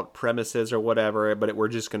thought out premises or whatever, but we're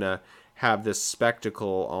just going to have this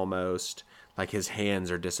spectacle almost, like his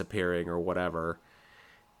hands are disappearing or whatever.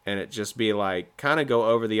 And it just be like, kind of go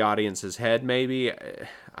over the audience's head maybe.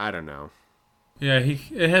 I don't know. Yeah,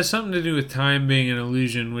 it has something to do with time being an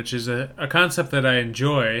illusion, which is a concept that I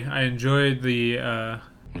enjoy. I enjoyed the...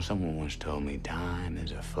 Someone once told me time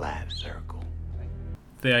is a flat circle.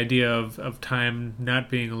 The idea of time not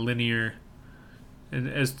being linear, and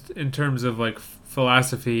in terms of like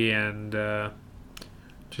philosophy and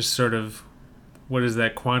just sort of what is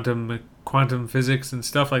that quantum physics and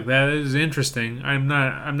stuff like that is interesting. I'm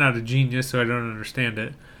not a genius, so I don't understand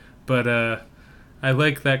it, but I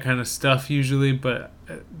like that kind of stuff usually. But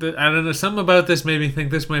I don't know, something about this made me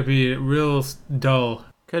think this might be real dull.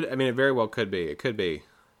 It very well could be. It could be.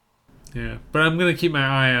 Yeah, but I'm gonna keep my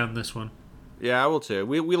eye on this one. Yeah, I will too.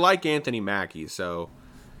 We like Anthony Mackie, so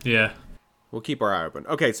yeah, we'll keep our eye open.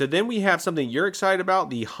 Okay, so then we have something you're excited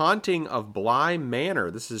about: The Haunting of Bly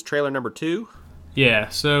Manor. This is trailer number 2. Yeah,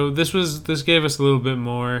 so this gave us a little bit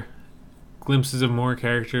more glimpses of more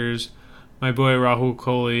characters. My boy Rahul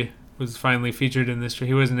Kohli was finally featured in this.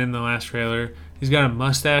 He wasn't in the last trailer. He's got a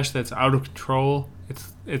mustache that's out of control.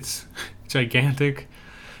 It's gigantic.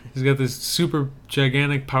 He's got this super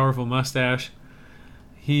gigantic, powerful mustache.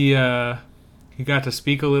 He got to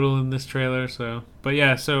speak a little in this trailer. So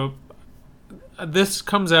this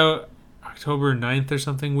comes out October 9th or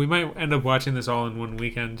something. We might end up watching this all in one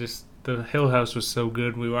weekend. Just the Hill House was so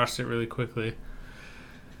good, we watched it really quickly.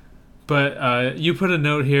 But you put a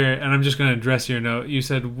note here, and I'm just going to address your note. You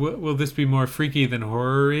said, will this be more freaky than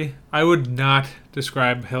horror-y? I would not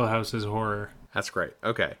describe Hill House as horror. That's great.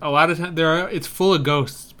 Okay. A lot of times it's full of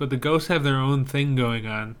ghosts, but the ghosts have their own thing going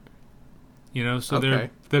on. You know, so the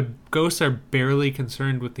ghosts are barely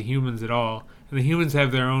concerned with the humans at all, and the humans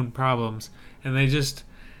have their own problems, and they just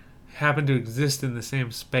happen to exist in the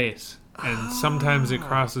same space, and sometimes it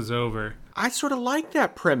crosses over. I sort of like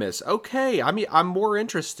that premise. Okay, I mean, I'm more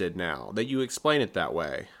interested now that you explain it that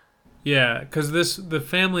way. Yeah, because the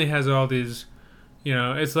family has all these, You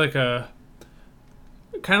know, it's like a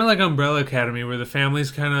kind of like Umbrella Academy, where the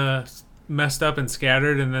family's kind of messed up and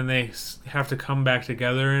scattered, and then they have to come back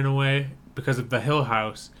together in a way because of the Hill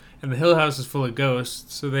House. And the Hill House is full of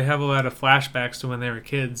ghosts, so they have a lot of flashbacks to when they were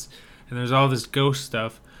kids, and there's all this ghost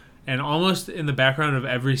stuff. And almost in the background of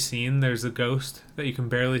every scene, there's a ghost that you can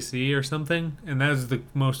barely see or something, and that is the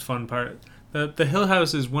most fun part. The Hill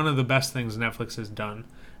House is one of the best things Netflix has done,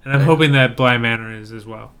 and I'm hoping that Bly Manor is as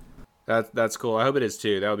well. That's cool. I hope it is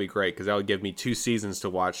too. That would be great because that would give me 2 seasons to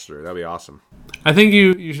watch through. That would be awesome. I think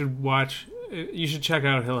you should watch. You should check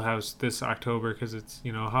out Hill House this October because it's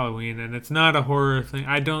Halloween and it's not a horror thing.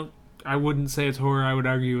 I wouldn't say it's horror. I would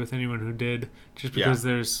argue with anyone who did, just because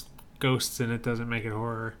there's ghosts in it doesn't make it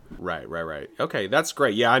horror. Right. Okay, that's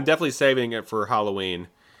great. Yeah, I'm definitely saving it for Halloween.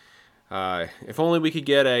 If only we could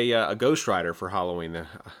get a Ghost Rider for Halloween.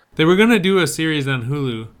 They were gonna do a series on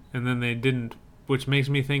Hulu and then they didn't, which makes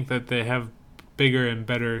me think that they have bigger and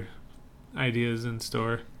better ideas in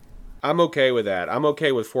store. I'm okay with that. I'm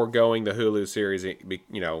okay with foregoing the Hulu series.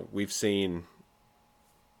 We've seen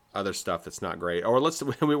other stuff that's not great. Or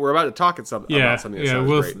we're about to talk about something that sounds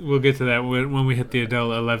great. We'll get to that when we hit the Adele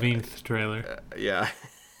 11th trailer. Yeah.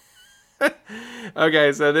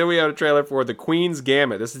 Okay, so then we have a trailer for The Queen's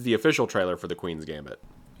Gambit. This is the official trailer for The Queen's Gambit.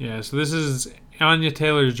 Yeah, so this is Anya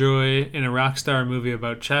Taylor-Joy in a rock star movie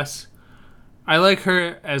about chess. I like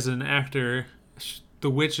her as an actor. The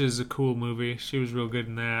Witch is a cool movie. She was real good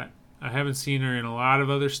in that. I haven't seen her in a lot of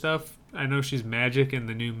other stuff. I know she's Magic in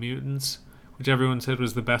The New Mutants, which everyone said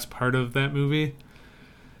was the best part of that movie.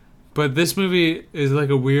 But this movie is like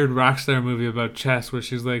a weird rock star movie about chess where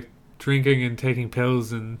she's like drinking and taking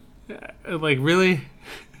pills and like really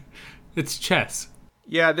it's chess.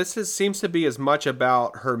 Yeah, this seems to be as much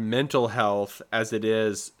about her mental health as it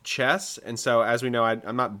is chess. And so, as we know,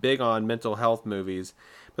 I'm not big on mental health movies.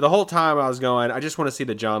 But the whole time I was going, I just want to see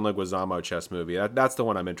the John Leguizamo chess movie. That's the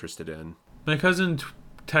one I'm interested in. My cousin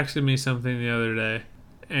texted me something the other day,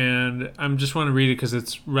 and I just want to read it because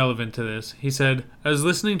it's relevant to this. He said, I was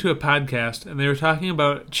listening to a podcast, and they were talking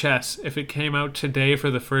about chess if it came out today for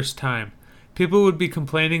the first time. People would be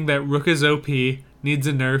complaining that Rook is OP, needs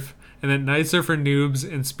a nerf, and that knights are for noobs,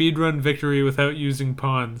 and speedrun victory without using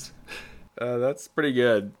pawns. That's pretty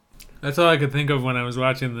good. That's all I could think of when I was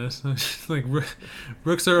watching this. Like,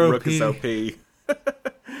 rooks are OP. Rook is OP.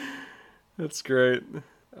 That's great.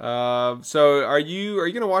 So are you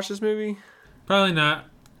going to watch this movie? Probably not.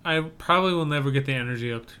 I probably will never get the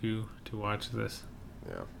energy up to watch this.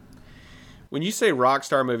 Yeah. When you say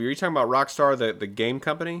Rockstar movie, are you talking about Rockstar, the game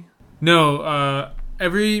company? No,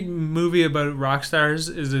 every movie about rock stars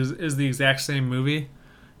is the exact same movie,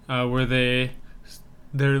 where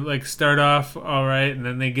they're like start off all right, and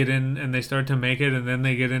then they get in and they start to make it, and then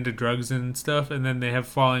they get into drugs and stuff, and then they have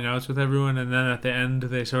falling outs with everyone, and then at the end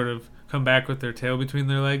they sort of come back with their tail between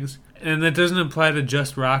their legs. And that doesn't apply to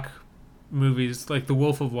just rock movies. Like The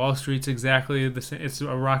Wolf of Wall Street's exactly the same. It's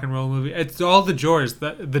a rock and roll movie. It's all the Doors,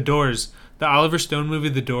 the Oliver Stone movie,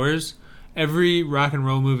 The Doors. Every rock and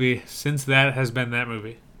roll movie since that has been that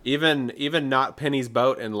movie. Even Not Penny's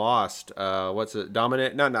Boat and Lost. What's it?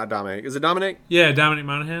 Dominic? No, not Dominic. Is it Dominic? Yeah, Dominic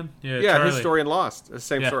Monaghan. Yeah, Charlie. His story in Lost. It's the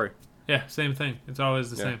same story. Yeah, same thing. It's always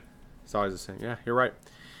the same. It's always the same. Yeah, you're right.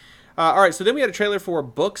 All right, so then we had a trailer for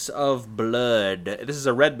Books of Blood. This is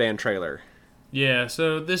a Red Band trailer. Yeah,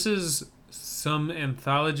 so this is some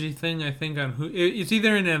anthology thing, I think, on Hulu. It's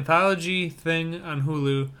either an anthology thing on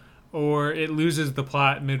Hulu, or it loses the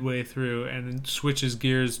plot midway through and it switches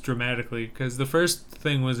gears dramatically. Because the first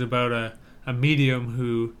thing was about a medium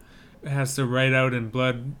who has to write out in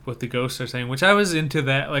blood what the ghosts are saying, which I was into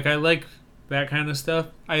that. Like, I like that kind of stuff.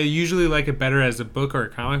 I usually like it better as a book or a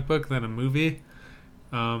comic book than a movie.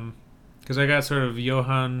 Because I got sort of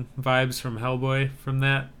Johann vibes from Hellboy from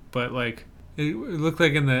that. But, like, it looked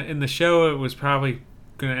like in the show it was probably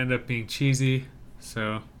going to end up being cheesy.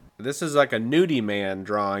 So... This is like a nudie man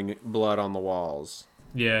drawing blood on the walls.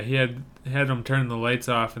 Yeah, he had him turn the lights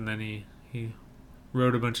off, and then he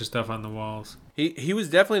wrote a bunch of stuff on the walls. He was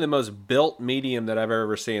definitely the most built medium that I've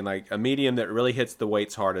ever seen. Like a medium that really hits the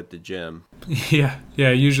weights hard at the gym. Yeah.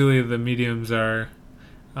 Usually the mediums are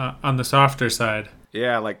on the softer side.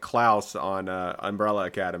 Yeah, like Klaus on Umbrella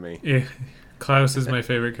Academy. Yeah, Klaus is my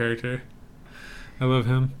favorite character. I love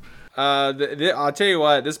him. I'll tell you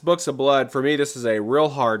what, this Books of Blood, for me, this is a real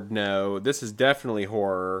hard no. This is definitely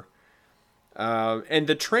horror. And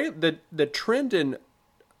the trend in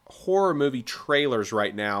horror movie trailers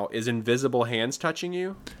right now is invisible hands touching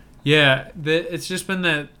you. Yeah, it's just been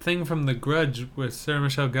that thing from The Grudge with Sarah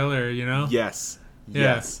Michelle Gellar, you know? Yes. Yeah.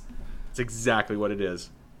 Yes. It's exactly what it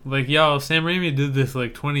is. Like, y'all, Sam Raimi did this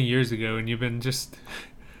like 20 years ago, and you've been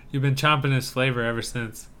chomping his flavor ever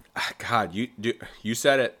since. God, you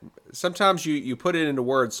said it. Sometimes you put it into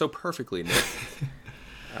words so perfectly, Nick.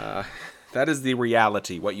 That is the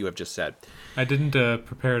reality, what you have just said. I didn't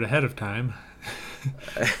prepare it ahead of time.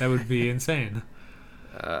 That would be insane.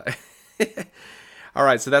 All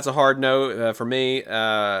right, so that's a hard no for me. Is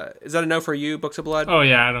that a no for you, Books of Blood? Oh,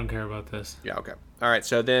 yeah, I don't care about this. Yeah, okay. All right,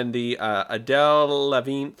 so then the Adele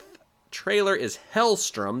Lavigne trailer is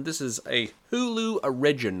Hellstrom. This is a Hulu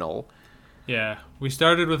original. Yeah, we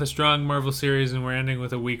started with a strong Marvel series, and we're ending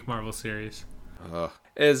with a weak Marvel series.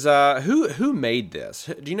 Who made this?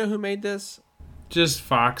 Do you know who made this? Just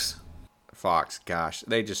Fox. Fox, gosh,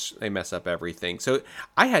 they mess up everything. So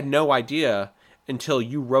I had no idea until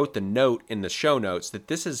you wrote the note in the show notes that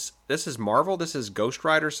this is Marvel. This is Ghost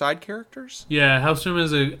Rider side characters. Yeah, Hellstrom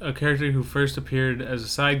is a character who first appeared as a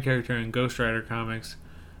side character in Ghost Rider comics.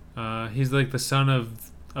 He's like the son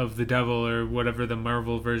of the devil, or whatever the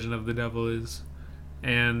Marvel version of the devil is,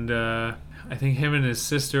 and I think him and his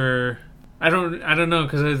sister. I don't know,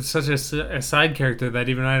 because it's such a side character that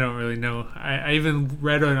even I don't really know. I even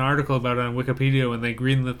read an article about it on Wikipedia when they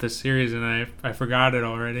greenlit this series, and I forgot it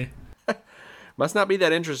already. Must not be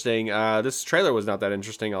that interesting. This trailer was not that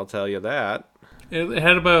interesting, I'll tell you that. It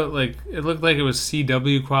had about, like, it looked like it was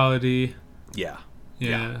CW quality. Yeah.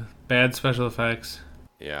 Bad special effects.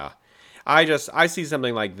 Yeah. I see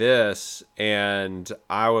something like this, and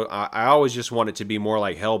I always just want it to be more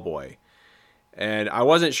like Hellboy. And I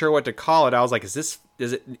wasn't sure what to call it. I was like, is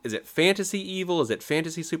it fantasy evil? Is it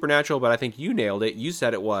fantasy supernatural? But I think you nailed it. You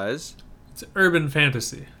said it was. It's urban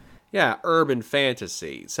fantasy. Yeah, urban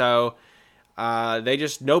fantasy. So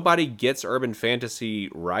nobody gets urban fantasy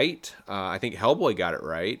right. I think Hellboy got it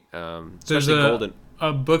right. There's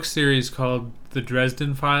a book series called The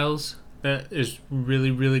Dresden Files that is really,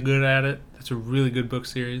 really good at it. It's a really good book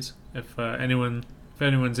series. If anyone's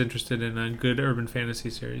interested in a good urban fantasy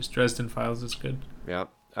series, Dresden Files is good. Yeah.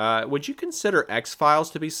 Would you consider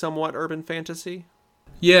X-Files to be somewhat urban fantasy?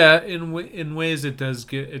 Yeah, in ways it does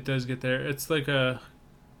get there. It's like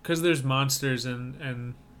because there's monsters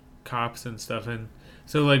and cops and stuff, and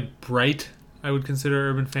so like Bright, I would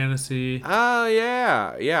consider urban fantasy. Oh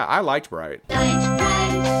yeah, I liked Bright.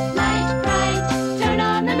 Light bright, turn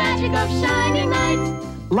on the magic of shining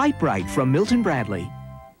light. Light Bright from Milton Bradley.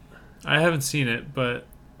 I haven't seen it, but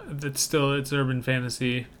it's urban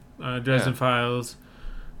fantasy. Dresden Files,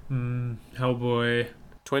 Hellboy,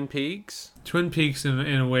 Twin Peaks. Twin Peaks in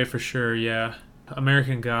a way for sure. Yeah,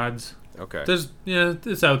 American Gods. Okay.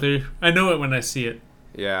 It's out there. I know it when I see it.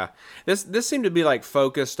 Yeah, this seemed to be like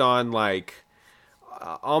focused on like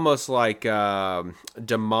almost like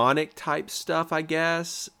demonic type stuff, I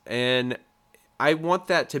guess, and I want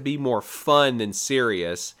that to be more fun than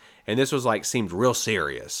serious. And this was like seemed real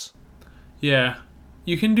serious. Yeah,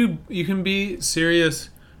 you can be serious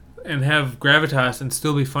and have gravitas and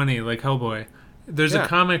still be funny, like Hellboy. There's a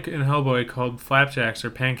comic in Hellboy called Flapjacks or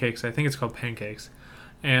Pancakes. I think it's called Pancakes,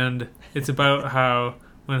 and it's about how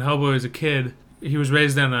when Hellboy was a kid, he was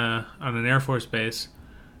raised on an Air Force base,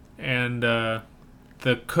 and the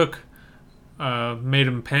cook made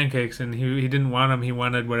him pancakes, and he didn't want them. He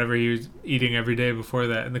wanted whatever he was eating every day before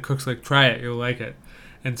that, and the cook's like, "Try it, you'll like it."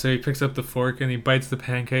 And so he picks up the fork and he bites the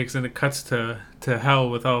pancakes, and it cuts to hell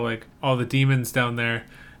with all the demons down there.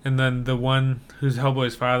 And then the one who's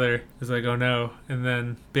Hellboy's father is like, "Oh no!" And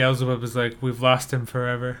then Beelzebub is like, "We've lost him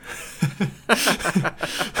forever."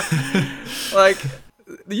 Like,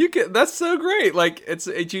 that's so great. Like,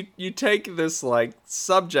 you take this like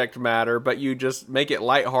subject matter, but you just make it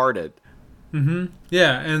lighthearted. Mm-hmm.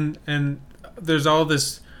 Yeah, and there's all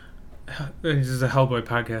this. This is a Hellboy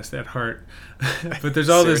podcast at heart, but there's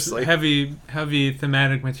all this heavy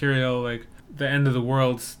thematic material, like the end of the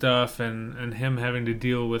world stuff, and him having to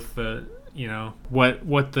deal with the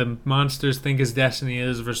what the monsters think his destiny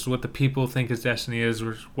is versus what the people think his destiny is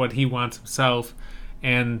versus what he wants himself,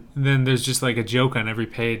 and then there's just like a joke on every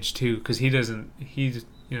page too, because he doesn't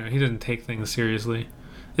take things seriously.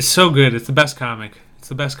 It's so good. It's the best comic. It's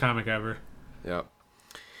the best comic ever. Yep.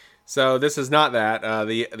 So this is not that.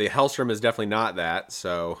 The Hellstrom is definitely not that.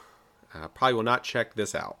 So probably will not check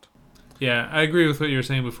this out. Yeah, I agree with what you were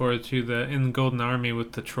saying before too. In the Golden Army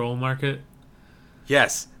with the troll market.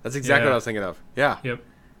 Yes, that's exactly what I was thinking of. Yeah. Yep.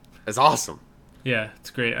 It's awesome. Yeah, it's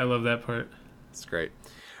great. I love that part. It's great.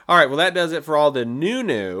 All right, well that does it for all the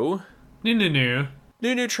new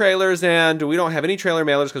trailers, and we don't have any trailer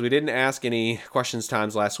mailers because we didn't ask any questions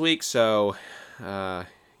times last week. So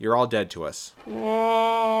you're all dead to us.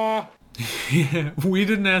 Yeah, we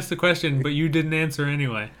didn't ask the question, but you didn't answer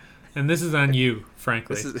anyway. And this is on you,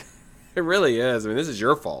 frankly. It really is. I mean, this is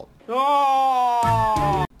your fault.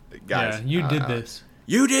 Guys, yeah, you did this.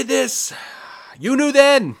 You did this. You knew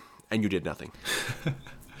then, and you did nothing.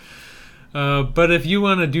 But if you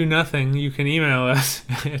want to do nothing, you can email us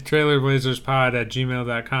at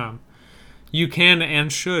trailerblazerspod@gmail.com. You can and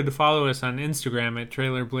should follow us on Instagram at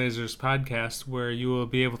trailerblazerspodcast, where you will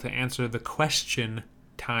be able to answer the question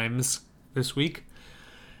times this week.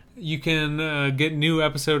 You can get new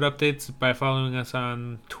episode updates by following us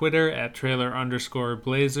on Twitter at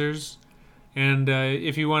trailer_blazers. And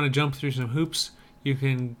if you want to jump through some hoops, you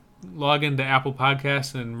can log into Apple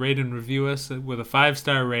Podcasts and rate and review us with a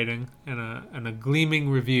 5-star rating and a gleaming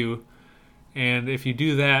review. And if you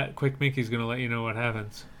do that, Quick Mickey's going to let you know what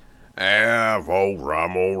happens. Folks,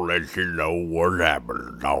 I'm going to let you know what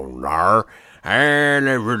happens on there. And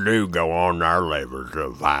if you do go on there, leave us a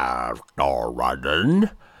 5-star rating.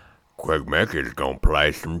 Quick Mickey's going to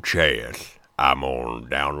play some chess. I'm going to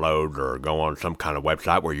download or go on some kind of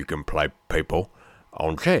website where you can play people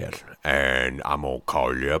on chess. And I'm going to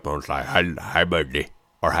call you up and say, hey buddy,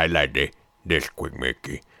 or hey lady, this Quick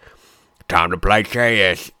Mickey. Time to play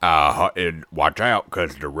chess. Watch out,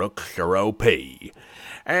 because the rooks are OP.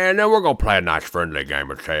 And then we're going to play a nice friendly game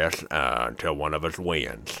of chess until one of us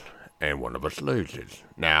wins and one of us loses.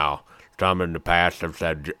 Now, some in the past have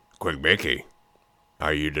said, Quick Mickey,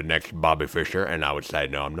 are you the next Bobby Fischer? And I would say,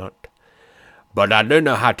 no, I'm not. But I do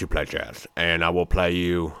know how to play chess, and I will play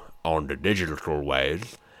you on the digital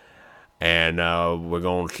ways. And we're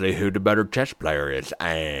going to see who the better chess player is.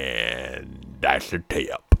 And that's the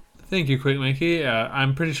tip. Thank you, Quick Mickey.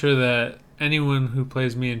 I'm pretty sure that anyone who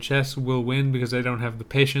plays me in chess will win because I don't have the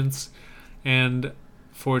patience. And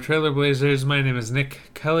for Trailer Blazers, my name is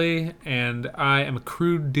Nick Kelly, and I am a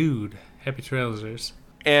crude dude. Happy Trailsers.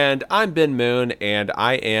 And I'm Ben Moon, and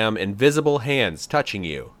I am invisible hands touching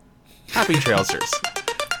you. Happy Trailsers.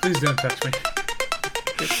 Please don't touch me.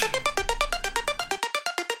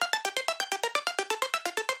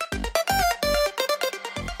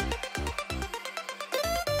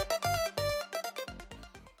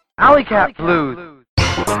 Alley Cat Blues.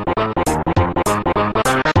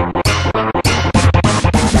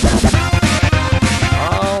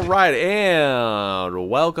 All right, and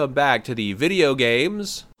welcome back to the video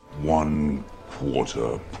games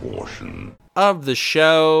 1/4 portion of the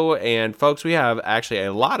show. And folks, we have actually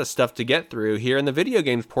a lot of stuff to get through here in the video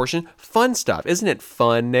games portion. Fun stuff. Isn't it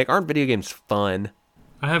fun, Nick? Aren't video games fun?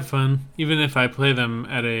 I have fun, even if I play them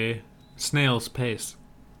at a snail's pace.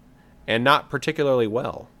 And not particularly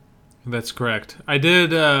well. That's correct. I did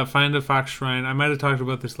find a fox shrine. I might have talked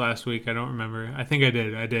about this last week. I don't remember. I think I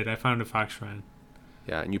did. I found a fox shrine.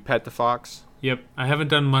 Yeah, and you pet the fox? Yep. I haven't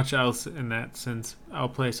done much else in that since. I'll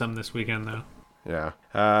play some this weekend, though. Yeah.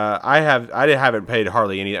 I haven't played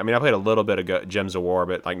hardly any. I mean, I played a little bit of Gems of War,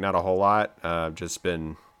 but like not a whole lot. I've just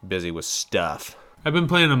been busy with stuff. I've been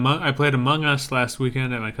playing I played Among Us last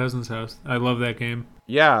weekend at my cousin's house. I love that game.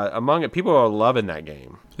 Yeah, people are loving that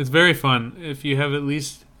game. It's very fun. If you have at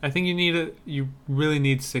least, I think you really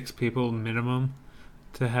need 6 people minimum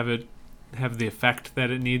to have the effect that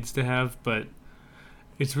it needs to have, but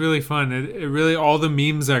it's really fun. It really, all the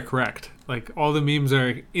memes are correct. Like, all the memes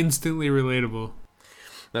are instantly relatable.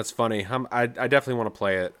 That's funny. I definitely want to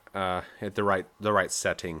play it at the right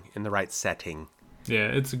setting. Yeah,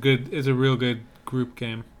 it's a real good group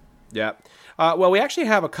game. Yeah. Well, we actually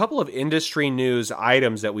have a couple of industry news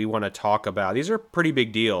items that we want to talk about. These are pretty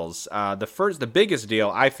big deals. The biggest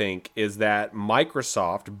deal, I think, is that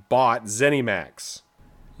Microsoft bought ZeniMax.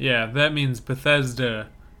 Yeah, that means Bethesda,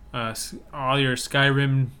 all your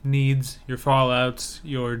Skyrim needs, your Fallouts,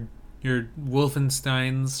 your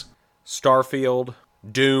Wolfensteins, Starfield,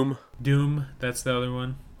 Doom, that's the other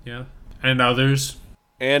one. Yeah, and others.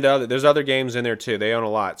 And there's other games in there too. They own a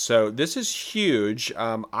lot. So this is huge.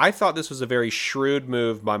 I thought this was a very shrewd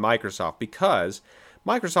move by Microsoft because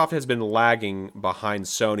Microsoft has been lagging behind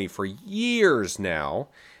Sony for years now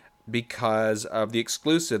because of the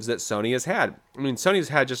exclusives that Sony has had. I mean, Sony's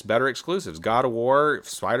had just better exclusives. God of War,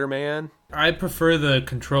 Spider-Man. I prefer the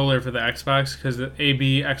controller for the Xbox because the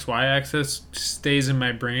AB XY axis stays in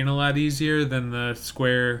my brain a lot easier than the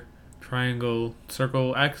square, triangle,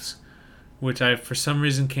 circle X, which I, for some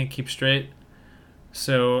reason, can't keep straight.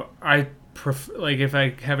 So I if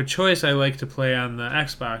I have a choice, I like to play on the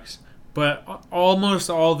Xbox. But almost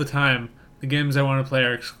all the time, the games I want to play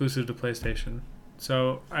are exclusive to PlayStation.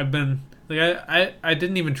 So I've been I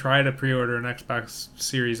didn't even try to pre-order an Xbox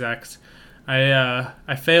Series X.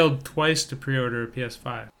 I failed twice to pre-order a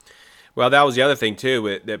PS5. Well, that was the other thing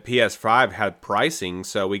too. That PS5 had pricing,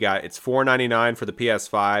 so it's $4.99 for the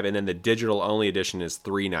PS5, and then the digital only edition is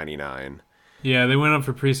 $3.99. Yeah, they went up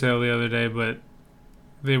for pre-sale the other day, but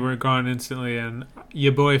they were gone instantly, and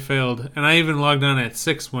your boy failed. And I even logged on at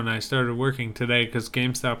 6 when I started working today because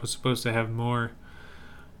GameStop was supposed to have more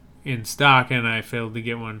in stock, and I failed to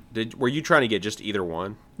get one. Were you trying to get just either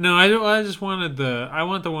one? No, I just wanted I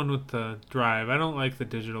want the one with the drive. I don't like the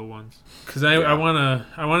digital ones because I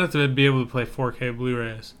want it to be able to play 4K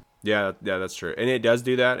Blu-rays. Yeah, that's true, and it does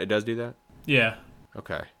do that. It does do that. Yeah.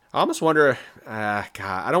 Okay. I almost wonder. God,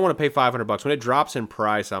 I don't want to pay $500 when it drops in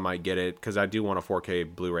price. I might get it because I do want a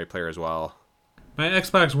 4K Blu-ray player as well. My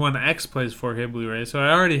Xbox One X plays 4K Blu-ray, so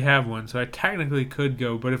I already have one, so I technically could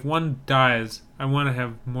go, but if one dies, I want to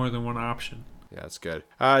have more than one option. Yeah, that's good.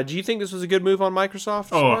 Do you think this was a good move on Microsoft?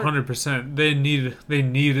 Oh, 100%. They need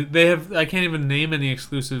it. They have, I can't even name any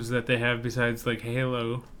exclusives that they have besides like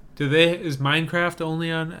Halo. Is Minecraft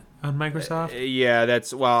only on Microsoft? Yeah,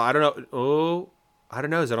 I don't know. Oh, I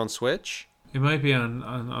don't know. Is that on Switch? It might be on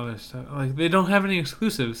other stuff. Like, they don't have any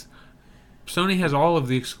exclusives. Sony has all of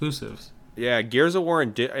the exclusives. Yeah, Gears of War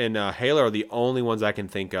and Halo are the only ones I can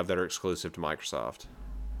think of that are exclusive to Microsoft.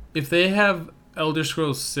 If they have Elder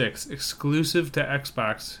Scrolls 6 exclusive to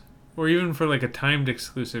Xbox, or even for like a timed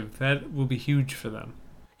exclusive, that will be huge for them.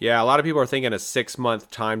 Yeah, a lot of people are thinking a 6-month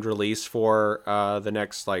timed release for the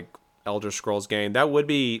next like Elder Scrolls game. That would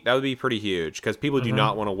be pretty huge because people do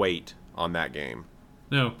not want to wait on that game.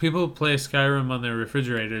 No, people play Skyrim on their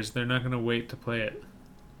refrigerators. They're not going to wait to play it.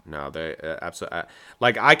 No, they absolutely.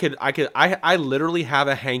 Like I literally have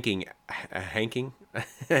a hanking.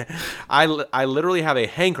 I literally have a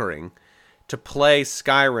hankering to play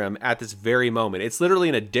Skyrim at this very moment. It's literally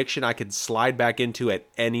an addiction I could slide back into at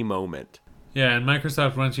any moment. Yeah, and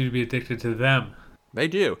Microsoft wants you to be addicted to them. They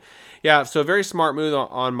do. Yeah, so very smart move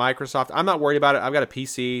on Microsoft. I'm not worried about it. I've got a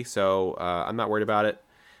PC, so I'm not worried about it.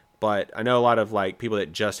 But I know a lot of like people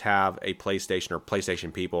that just have a PlayStation or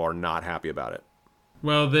PlayStation people are not happy about it.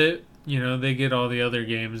 Well, they get all the other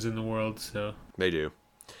games in the world, so they do.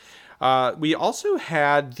 We also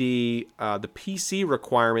had the PC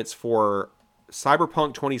requirements for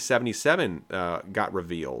Cyberpunk 2077 got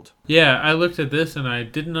revealed. Yeah, I looked at this and I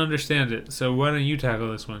didn't understand it. So why don't you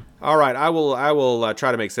tackle this one? All right, I will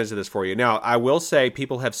try to make sense of this for you. Now, I will say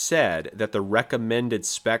people have said that the recommended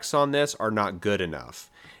specs on this are not good enough,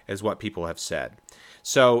 is what people have said.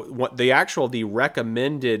 So what the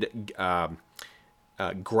recommended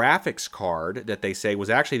graphics card that they say was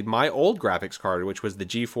actually my old graphics card, which was the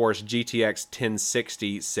GeForce GTX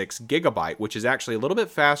 1060 6GB, which is actually a little bit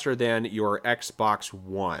faster than your Xbox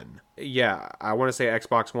One. Yeah, I want to say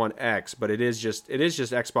Xbox One X, but it is just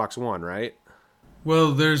Xbox One, right?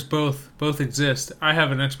 Well, there's both exist. I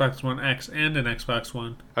have an Xbox One X and an Xbox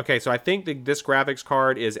One. Okay, so I think this graphics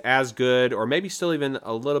card is as good, or maybe still even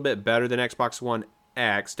a little bit better than Xbox One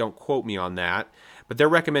X. Don't quote me on that. But they're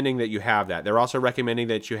recommending that you have that. They're also recommending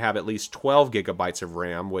that you have at least 12 gigabytes of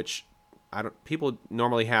RAM, which people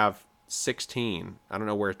normally have 16. I don't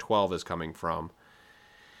know where 12 is coming from.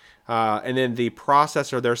 And then the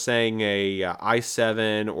processor, they're saying a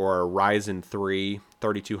i7 or a Ryzen 3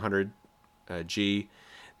 3200G.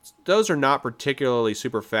 Those are not particularly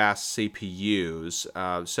super fast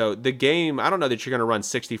CPUs. So the game, I don't know that you're going to run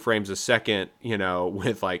 60 frames a second,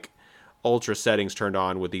 with like ultra settings turned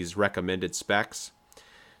on with these recommended specs.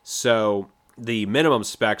 So the minimum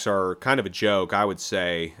specs are kind of a joke, I would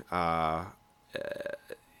say. An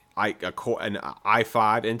i5,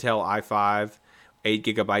 Intel i5, 8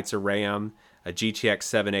 gigabytes of RAM, a GTX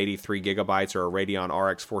 780, 3 gigabytes, or a Radeon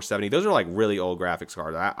RX 470. Those are like really old graphics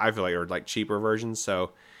cards. I feel like are like cheaper versions. So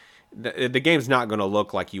the game's not going to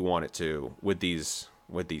look like you want it to with these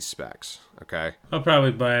specs. Okay. I'll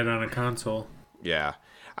probably buy it on a console. Yeah.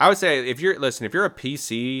 I would say if you're a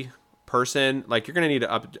PC person, like you're going to need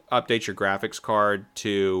to update your graphics card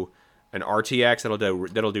to an RTX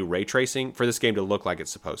that'll do ray tracing for this game to look like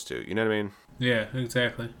it's supposed to. You know what I mean? Yeah,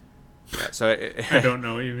 exactly. Yeah, so I don't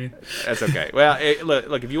know what you mean. That's okay. Well,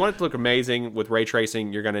 look, if you want it to look amazing with ray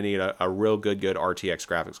tracing, you're going to need a real good RTX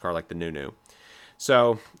graphics card like the new.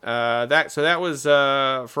 So that was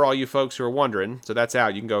for all you folks who are wondering. So that's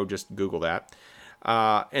out. You can go just Google that.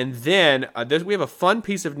 And then we have a fun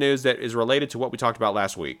piece of news that is related to what we talked about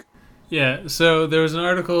last week. Yeah, so there was an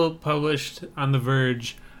article published on The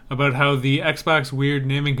Verge about how the Xbox weird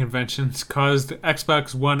naming conventions caused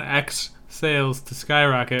Xbox One X sales to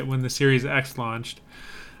skyrocket when the Series X launched.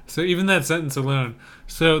 So even that sentence alone.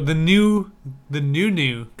 So the new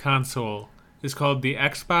console is called the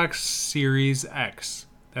Xbox Series X.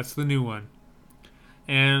 That's the new one.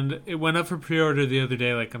 And it went up for pre-order the other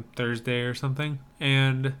day, like on Thursday or something.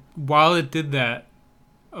 And while it did that,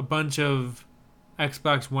 a bunch of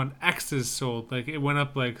Xbox One X's sold. Like, it went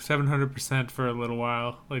up like 700% for a little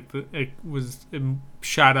while. Like, it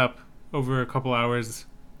shot up over a couple hours,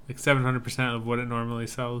 like 700% of what it normally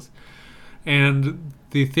sells. And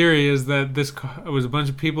the theory is that it was a bunch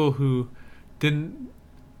of people who didn't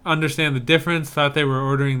understand the difference, thought they were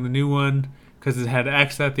ordering the new one because it had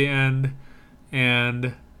X at the end,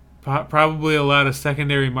 and probably a lot of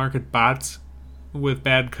secondary market bots with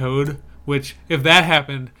bad code, which, if that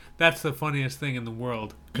happened, that's the funniest thing in the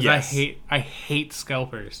world. Because Yes. I hate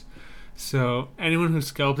scalpers. So anyone who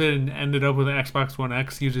scalped it and ended up with an Xbox One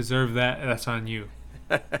X, you deserve that. That's on you.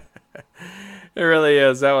 It really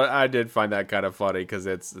is. I did find that kind of funny because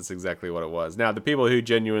it's exactly what it was. Now, the people who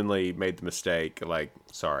genuinely made the mistake, like,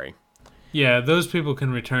 sorry. Yeah, those people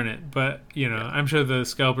can return it, but, I'm sure the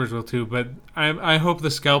scalpers will too. But I hope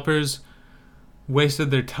the scalpers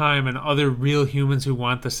wasted their time and other real humans who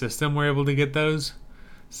want the system were able to get those.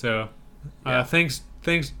 So, thanks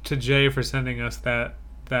to Jay for sending us that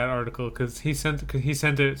article, because he sent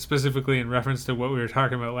it specifically in reference to what we were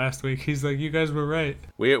talking about last week. He's like, you guys were right.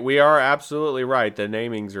 We are absolutely right. The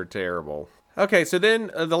namings are terrible. Okay, so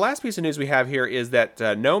then the last piece of news we have here is that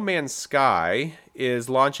No Man's Sky is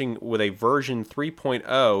launching with a version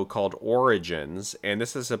 3.0 called Origins, and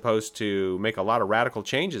this is supposed to make a lot of radical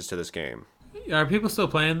changes to this game. Are people still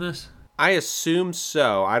playing this? I assume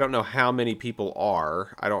so. I don't know how many people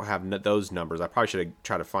are. I don't have those numbers. I probably should have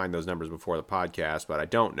tried to find those numbers before the podcast, but I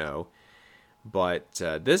don't know. But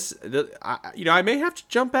I may have to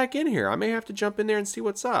jump back in here. I may have to jump in there and see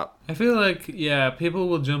what's up. I feel like, people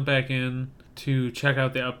will jump back in to check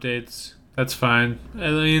out the updates. That's fine.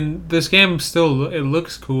 I mean, this game it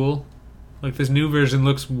looks cool. Like, this new version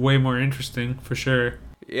looks way more interesting, for sure.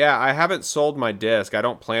 Yeah, I haven't sold my disc. I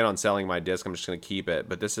don't plan on selling my disc. I'm just going to keep it.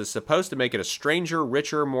 But this is supposed to make it a stranger,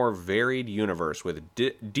 richer, more varied universe with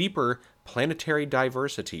deeper planetary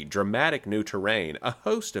diversity, dramatic new terrain, a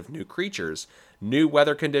host of new creatures, new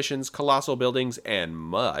weather conditions, colossal buildings, and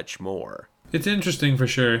much more. It's interesting for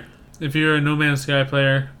sure. If you're a No Man's Sky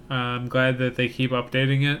player, I'm glad that they keep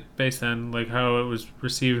updating it based on like how it was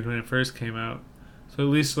received when it first came out. So at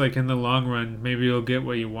least like in the long run, maybe you'll get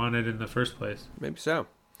what you wanted in the first place. Maybe so.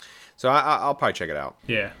 So I'll probably check it out.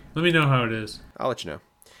 Yeah. Let me know how it is. I'll let you know.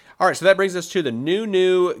 All right, so that brings us to the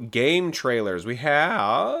new game trailers. We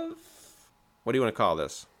have... What do you want to call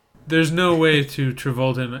this? There's no way to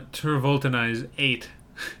Travoltanize 8.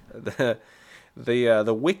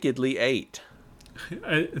 The Wickedly 8.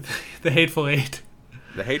 The Hateful 8.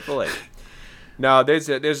 The Hateful 8. No, there's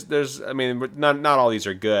I mean, not all these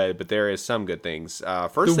are good, but there is some good things.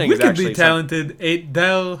 First thing is actually... The wickedly talented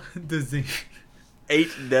 8Del Dazine.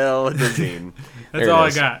 8Del Dazine. That's all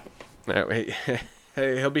I got.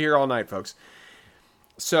 Hey, he'll be here all night, folks.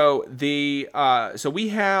 So we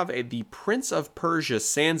have the Prince of Persia: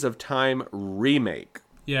 Sands of Time remake.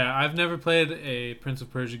 Yeah, I've never played a Prince of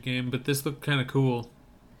Persia game, but this looked kind of cool.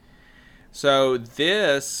 So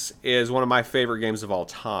this is one of my favorite games of all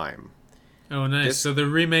time. Oh, nice. So they're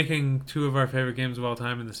remaking two of our favorite games of all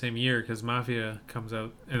time in the same year, because Mafia comes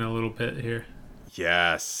out in a little bit here.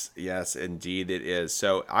 Yes, indeed it is.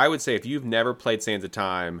 So I would say if you've never played Sands of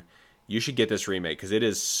Time, you should get this remake because it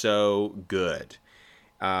is so good.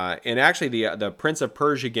 And actually, the Prince of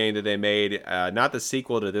Persia game that they made, not the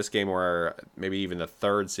sequel to this game or maybe even the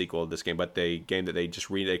third sequel of this game, but the game that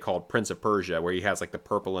they called Prince of Persia, where he has like the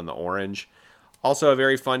purple and the orange. Also a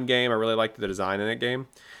very fun game. I really liked the design in that game.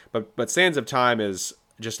 But Sands of Time is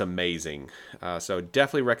just amazing. So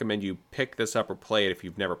definitely recommend you pick this up or play it if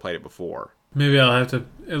you've never played it before. Maybe I'll have to.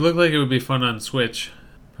 It looked like it would be fun on Switch.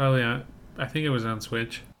 Probably on. I think it was on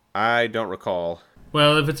Switch. I don't recall.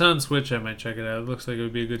 Well, if it's on Switch, I might check it out. It looks like it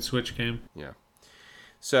would be a good Switch game. Yeah.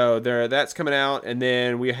 So that's coming out, and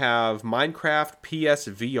then we have Minecraft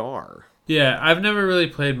PSVR. Yeah, I've never really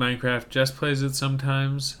played Minecraft. Jess plays it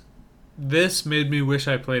sometimes. This made me wish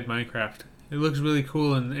I played Minecraft. It looks really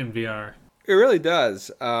cool in VR. It really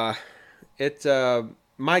does.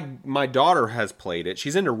 My daughter has played it.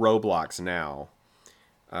 She's into Roblox now,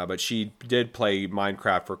 but she did play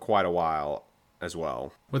Minecraft for quite a while as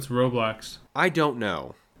well. What's Roblox? I don't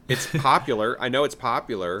know. It's popular. I know it's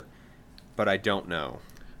popular, but I don't know.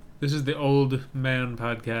 This is the old man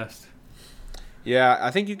podcast. Yeah,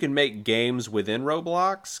 I think you can make games within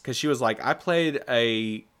Roblox, because she was like, I played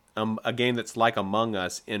a game that's like Among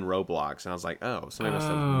Us in Roblox, and I was like, oh, somebody must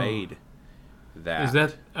have made that. Is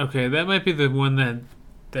that okay? That might be the one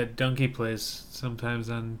that Donkey plays sometimes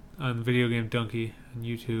on Video Game Donkey on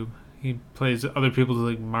YouTube. he plays other people's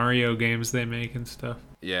like Mario games they make and stuff.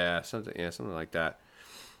 Yeah, something like that.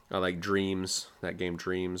 Like Dreams, that game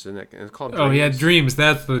Dreams, and it's called Dreams. Oh yeah, Dreams.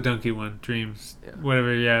 That's the donkey one. Dreams. Yeah.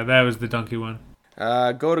 Whatever. Yeah, that was the donkey one.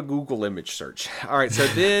 Go to Google image search. All right, so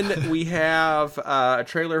then we have a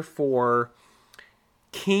trailer for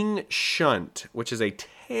King Shunt, which is a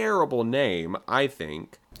terrible name, I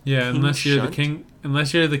think. Yeah, King unless you're Shunt?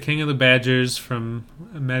 unless you're the king of the badgers from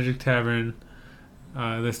Magic Tavern,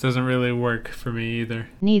 this doesn't really work for me either.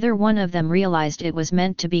 Neither one of them realized it was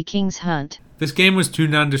meant to be King's Hunt. This game was too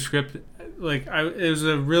nondescript. Like it was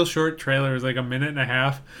a real short trailer. It was like a minute and a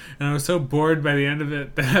half, and I was so bored by the end of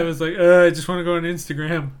it that I was like, I just want to go on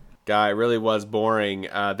Instagram. Guy, it really was boring.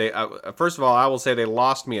 They first of all, I will say they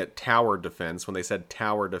lost me at tower defense when they said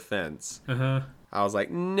tower defense. I was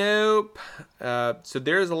like, nope. So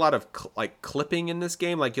there's a lot of clipping in this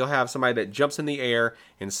game. Like you'll have somebody that jumps in the air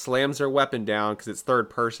and slams their weapon down because it's third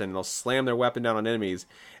person. And they'll slam their weapon down on enemies,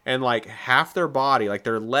 and like half their body, like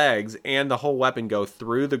their legs and the whole weapon, go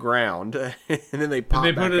through the ground, and then they pop.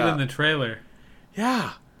 And they put it up in the trailer.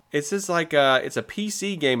 Yeah. It's just like it's a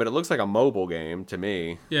PC game, but it looks like a mobile game to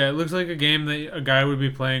me. Yeah, it looks like a game that a guy would be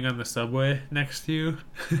playing on the subway next to you.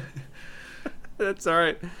 That's all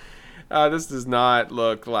right. This does not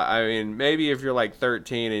look like... I mean, maybe if you're like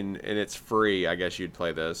 13 and it's free, I guess you'd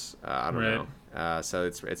play this. I don't know. So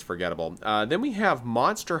it's forgettable. Then we have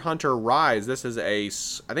Monster Hunter Rise. This is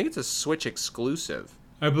I think it's a Switch exclusive.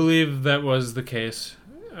 I believe that was the case.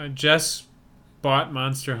 Jess bought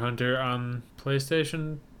Monster Hunter on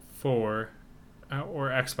PlayStation 4 or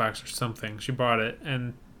Xbox or something. She bought it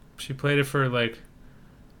and she played it for like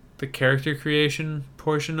the character creation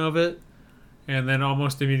portion of it, and then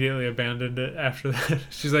almost immediately abandoned it after that.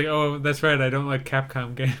 She's like, oh, that's right, I don't like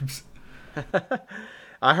Capcom games.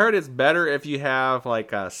 I heard it's better if you have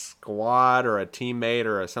like a squad or a teammate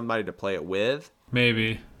or somebody to play it with.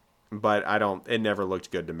 Maybe. But it never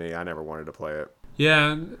looked good to me. I never wanted to play it.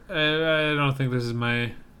 Yeah, I don't think this is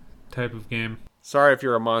my type of game. Sorry if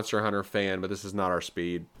you're a Monster Hunter fan, but this is not our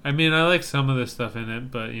speed. I mean, I like some of the stuff in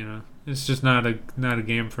it, but it's just not a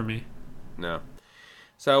game for me. No.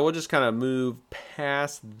 So we'll just kind of move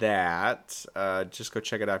past that. Just go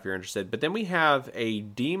check it out if you're interested. But then we have a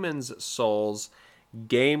Demon's Souls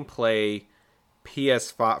gameplay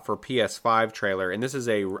PS5 for PS5 trailer, and this is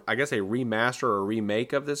I guess a remaster or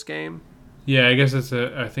remake of this game. Yeah, I guess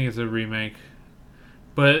I think it's a remake.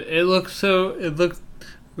 But it looked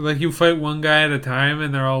like you fight one guy at a time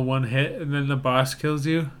and they're all one hit and then the boss kills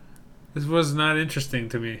you. This was not interesting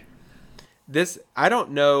to me. I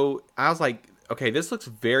don't know. I was like, okay, this looks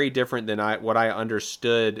very different than what I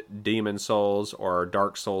understood Demon Souls or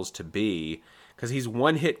Dark Souls to be, because he's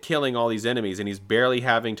one hit killing all these enemies and he's barely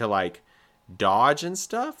having to like dodge and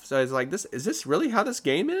stuff. So it's like, is this really how this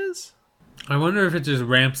game is? I wonder if it just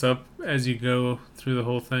ramps up as you go through the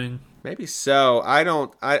whole thing. Maybe so.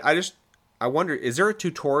 I wonder, is there a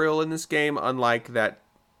tutorial in this game unlike that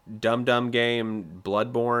dumb game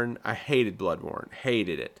Bloodborne? I hated Bloodborne.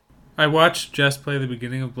 Hated it. I watched Jess play the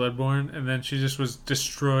beginning of Bloodborne, and then she just was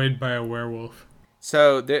destroyed by a werewolf.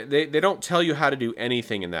 So they don't tell you how to do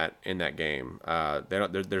anything in that game.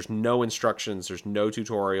 There's no instructions. There's no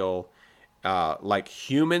tutorial. Like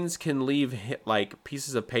humans can leave like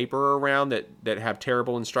pieces of paper around that have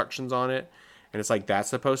terrible instructions on it, and it's like that's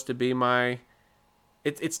supposed to be my...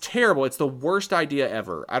 It's terrible. It's the worst idea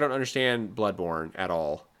ever. I don't understand Bloodborne at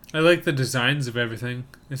all. I like the designs of everything.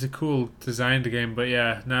 It's a cool designed game, but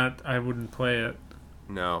yeah, I wouldn't play it.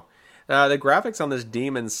 No. The graphics on this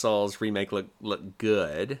Demon's Souls remake look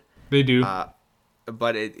good. They do.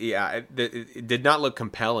 But it did not look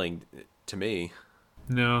compelling to me.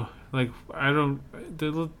 No. Like, I don't...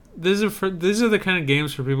 These are the kind of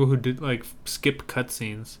games for people who did like skip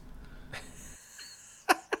cutscenes.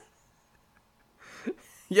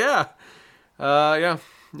 Yeah.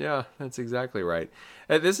 Yeah, that's exactly right.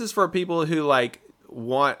 This is for people who like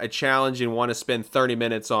want a challenge and want to spend 30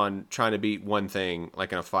 minutes on trying to beat one thing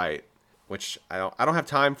like in a fight, which I don't have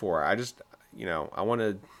time for. I just, I want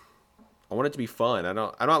it to be fun. I'm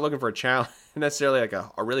not looking for a challenge, necessarily like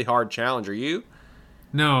a really hard challenge. Are you?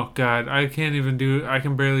 No, God, I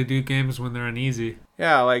can barely do games when they're on easy.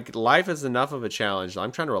 Yeah, like life is enough of a challenge.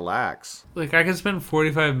 I'm trying to relax. Like I can spend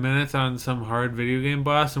 45 minutes on some hard video game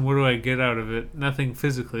boss, and what do I get out of it? Nothing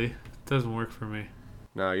physically. It doesn't work for me.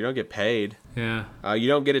 No, you don't get paid. Yeah. You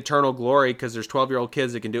don't get eternal glory because there's 12-year-old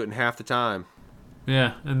kids that can do it in half the time.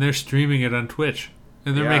 Yeah, and they're streaming it on Twitch,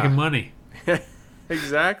 and they're making money.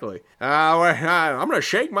 Exactly. I'm going to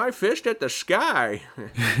shake my fist at the sky.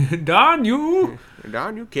 Darn you!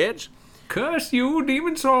 Darn you, kids. Curse you,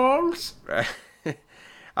 Demon Souls!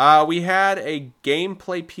 We had a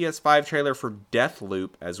gameplay PS5 trailer for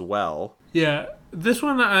Deathloop as well. Yeah, this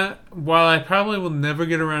one, while I probably will never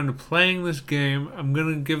get around to playing this game, I'm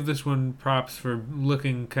going to give this one props for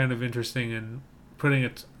looking kind of interesting and putting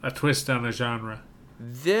a twist on a genre.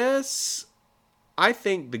 I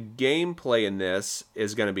think the gameplay in this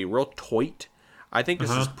is going to be real toit. I think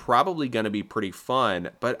this is probably going to be pretty fun,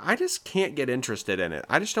 but I just can't get interested in it.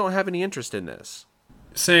 I just don't have any interest in this.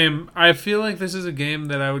 Same. I feel like this is a game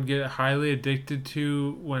that I would get highly addicted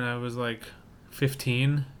to when I was like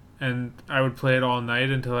 15, and I would play it all night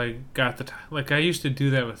until I got the like I used to do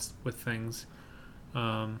that with things.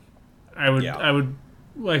 I would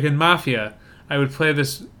like in Mafia, I would play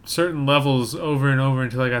this certain levels over and over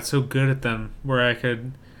until I got so good at them where I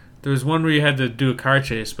could. There was one where you had to do a car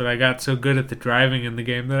chase, but I got so good at the driving in the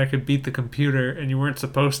game that I could beat the computer, and you weren't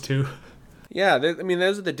supposed to. Yeah, I mean,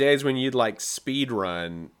 those are the days when you'd like speed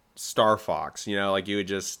run Star Fox. You know, like you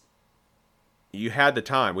had the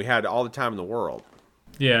time. We had all the time in the world.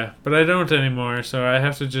 Yeah, but I don't anymore, so I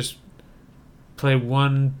have to just play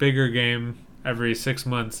one bigger game every 6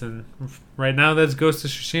 months, and right now that's Ghost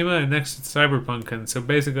of Tsushima, and next it's Cyberpunk, and so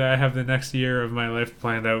basically I have the next year of my life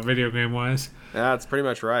planned out video game wise. That's pretty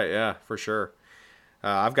much right, yeah, for sure.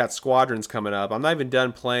 I've got Squadrons coming up. I'm not even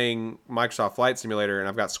done playing Microsoft Flight Simulator, and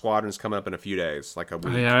I've got Squadrons coming up in a few days, like a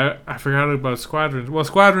week. Yeah, I forgot about Squadrons. Well,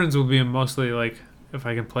 Squadrons will be mostly like if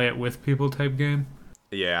I can play it with people type game.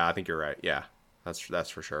 Yeah, I think you're right. Yeah, that's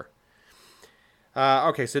for sure.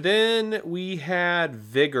 Okay, so then we had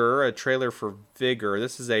Vigor, a trailer for Vigor.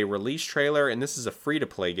 This is a release trailer, and this is a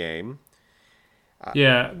free-to-play game.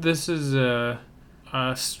 Yeah, this is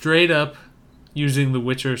straight up using the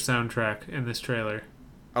Witcher soundtrack in this trailer.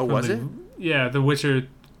 Oh, was it? Yeah, the Witcher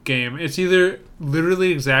game. It's either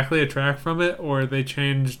literally exactly a track from it, or they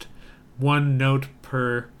changed one note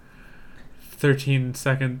per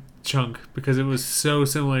 13-second chunk because it was so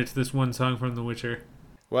similar to this one song from The Witcher.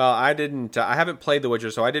 Well, I haven't played The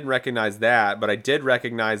Witcher, so I didn't recognize that, but I did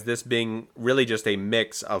recognize this being really just a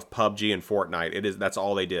mix of PUBG and Fortnite. That's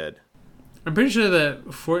all they did. I'm pretty sure that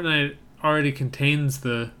Fortnite already contains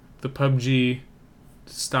the PUBG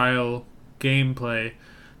style gameplay,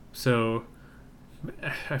 so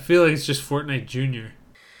I feel like it's just Fortnite Junior.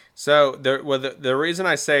 So the reason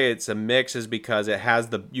I say it's a mix is because it has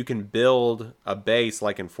you can build a base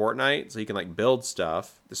like in Fortnite, so you can like build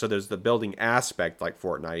stuff. So there's the building aspect like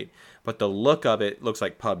Fortnite, but the look of it looks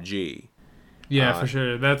like PUBG. Yeah, for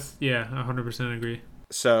sure. That's 100% agree.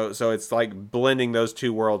 So it's like blending those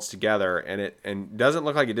two worlds together, and it doesn't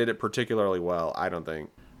look like it did it particularly well, I don't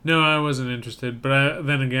think. No, I wasn't interested, but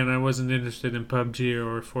then again, I wasn't interested in PUBG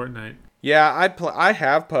or Fortnite. Yeah, I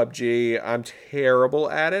have PUBG. I'm terrible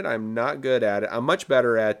at it. I'm not good at it. I'm much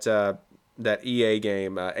better at that EA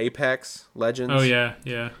game, Apex Legends. Oh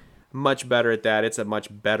yeah. Much better at that. It's a much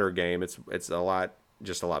better game. It's a lot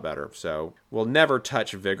better. So we'll never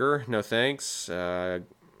touch Vigor. No thanks.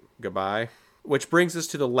 Goodbye. Which brings us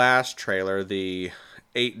to the last trailer, the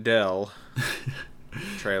 8 Dell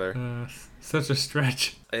trailer. Such a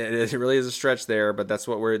stretch. It really is a stretch there, but that's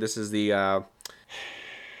what this is the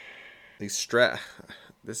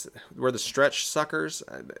we're the stretch suckers.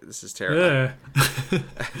 This is terrible. That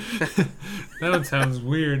one sounds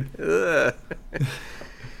weird.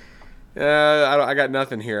 I got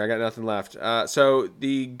nothing here. I got nothing left. So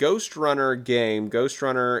the Ghost Runner game, Ghost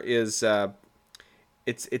Runner is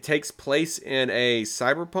it takes place in a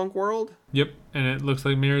cyberpunk world. Yep, and it looks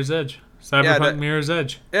like Mirror's Edge. Cyberpunk Mirror's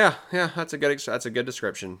Edge. Yeah, that's a good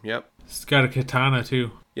description. Yep. It's got a katana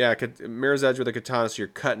too. Yeah, Mirror's Edge with a katana, so you're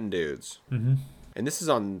cutting dudes. Mm-hmm. And this is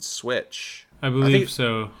on Switch. I believe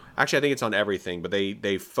so. Actually, I think it's on everything, but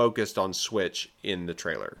they focused on Switch in the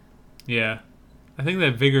trailer. Yeah. I think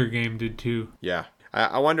that Vigor game did too. Yeah.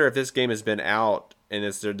 I wonder if this game has been out and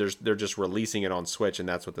they're just releasing it on Switch, and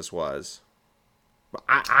that's what this was.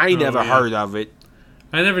 I never heard of it.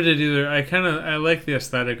 I never did either. I like the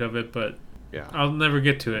aesthetic of it, but yeah, I'll never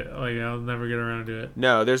get to it. Like, I'll never get around to it.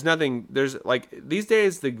 No, there's nothing. There's like these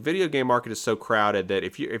days the video game market is so crowded that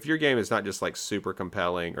if your game is not just like super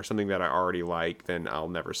compelling or something that I already like, then I'll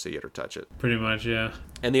never see it or touch it. Pretty much, yeah.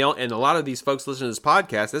 And a lot of these folks listening to this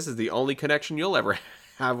podcast, this is the only connection you'll ever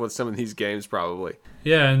have with some of these games, probably.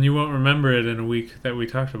 Yeah, and you won't remember it in a week that we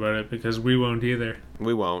talked about it because we won't either.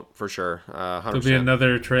 We won't, for sure. 100%. There'll be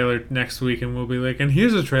another trailer next week, and we'll be like, and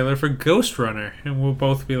here's a trailer for Ghost Runner. And we'll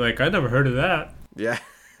both be like, I never heard of that. Yeah,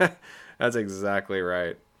 that's exactly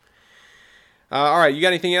right. All right, you got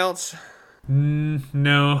anything else?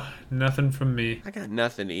 No, nothing from me. I got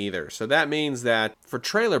nothing either. So that means that for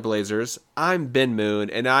Trailer Blazers, I'm Ben Moon,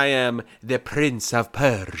 and I am the Prince of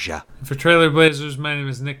Persia. For Trailer Blazers, my name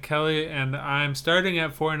is Nick Kelly, and I'm starting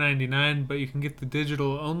at $4.99, but you can get the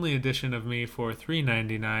digital-only edition of me for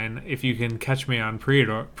 $3.99 if you can catch me on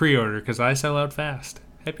pre-order, because I sell out fast.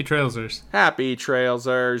 Happy Trailsers. Happy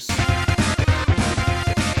Trailsers.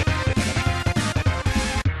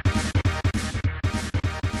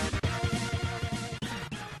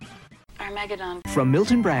 Armageddon. From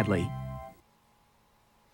Milton Bradley.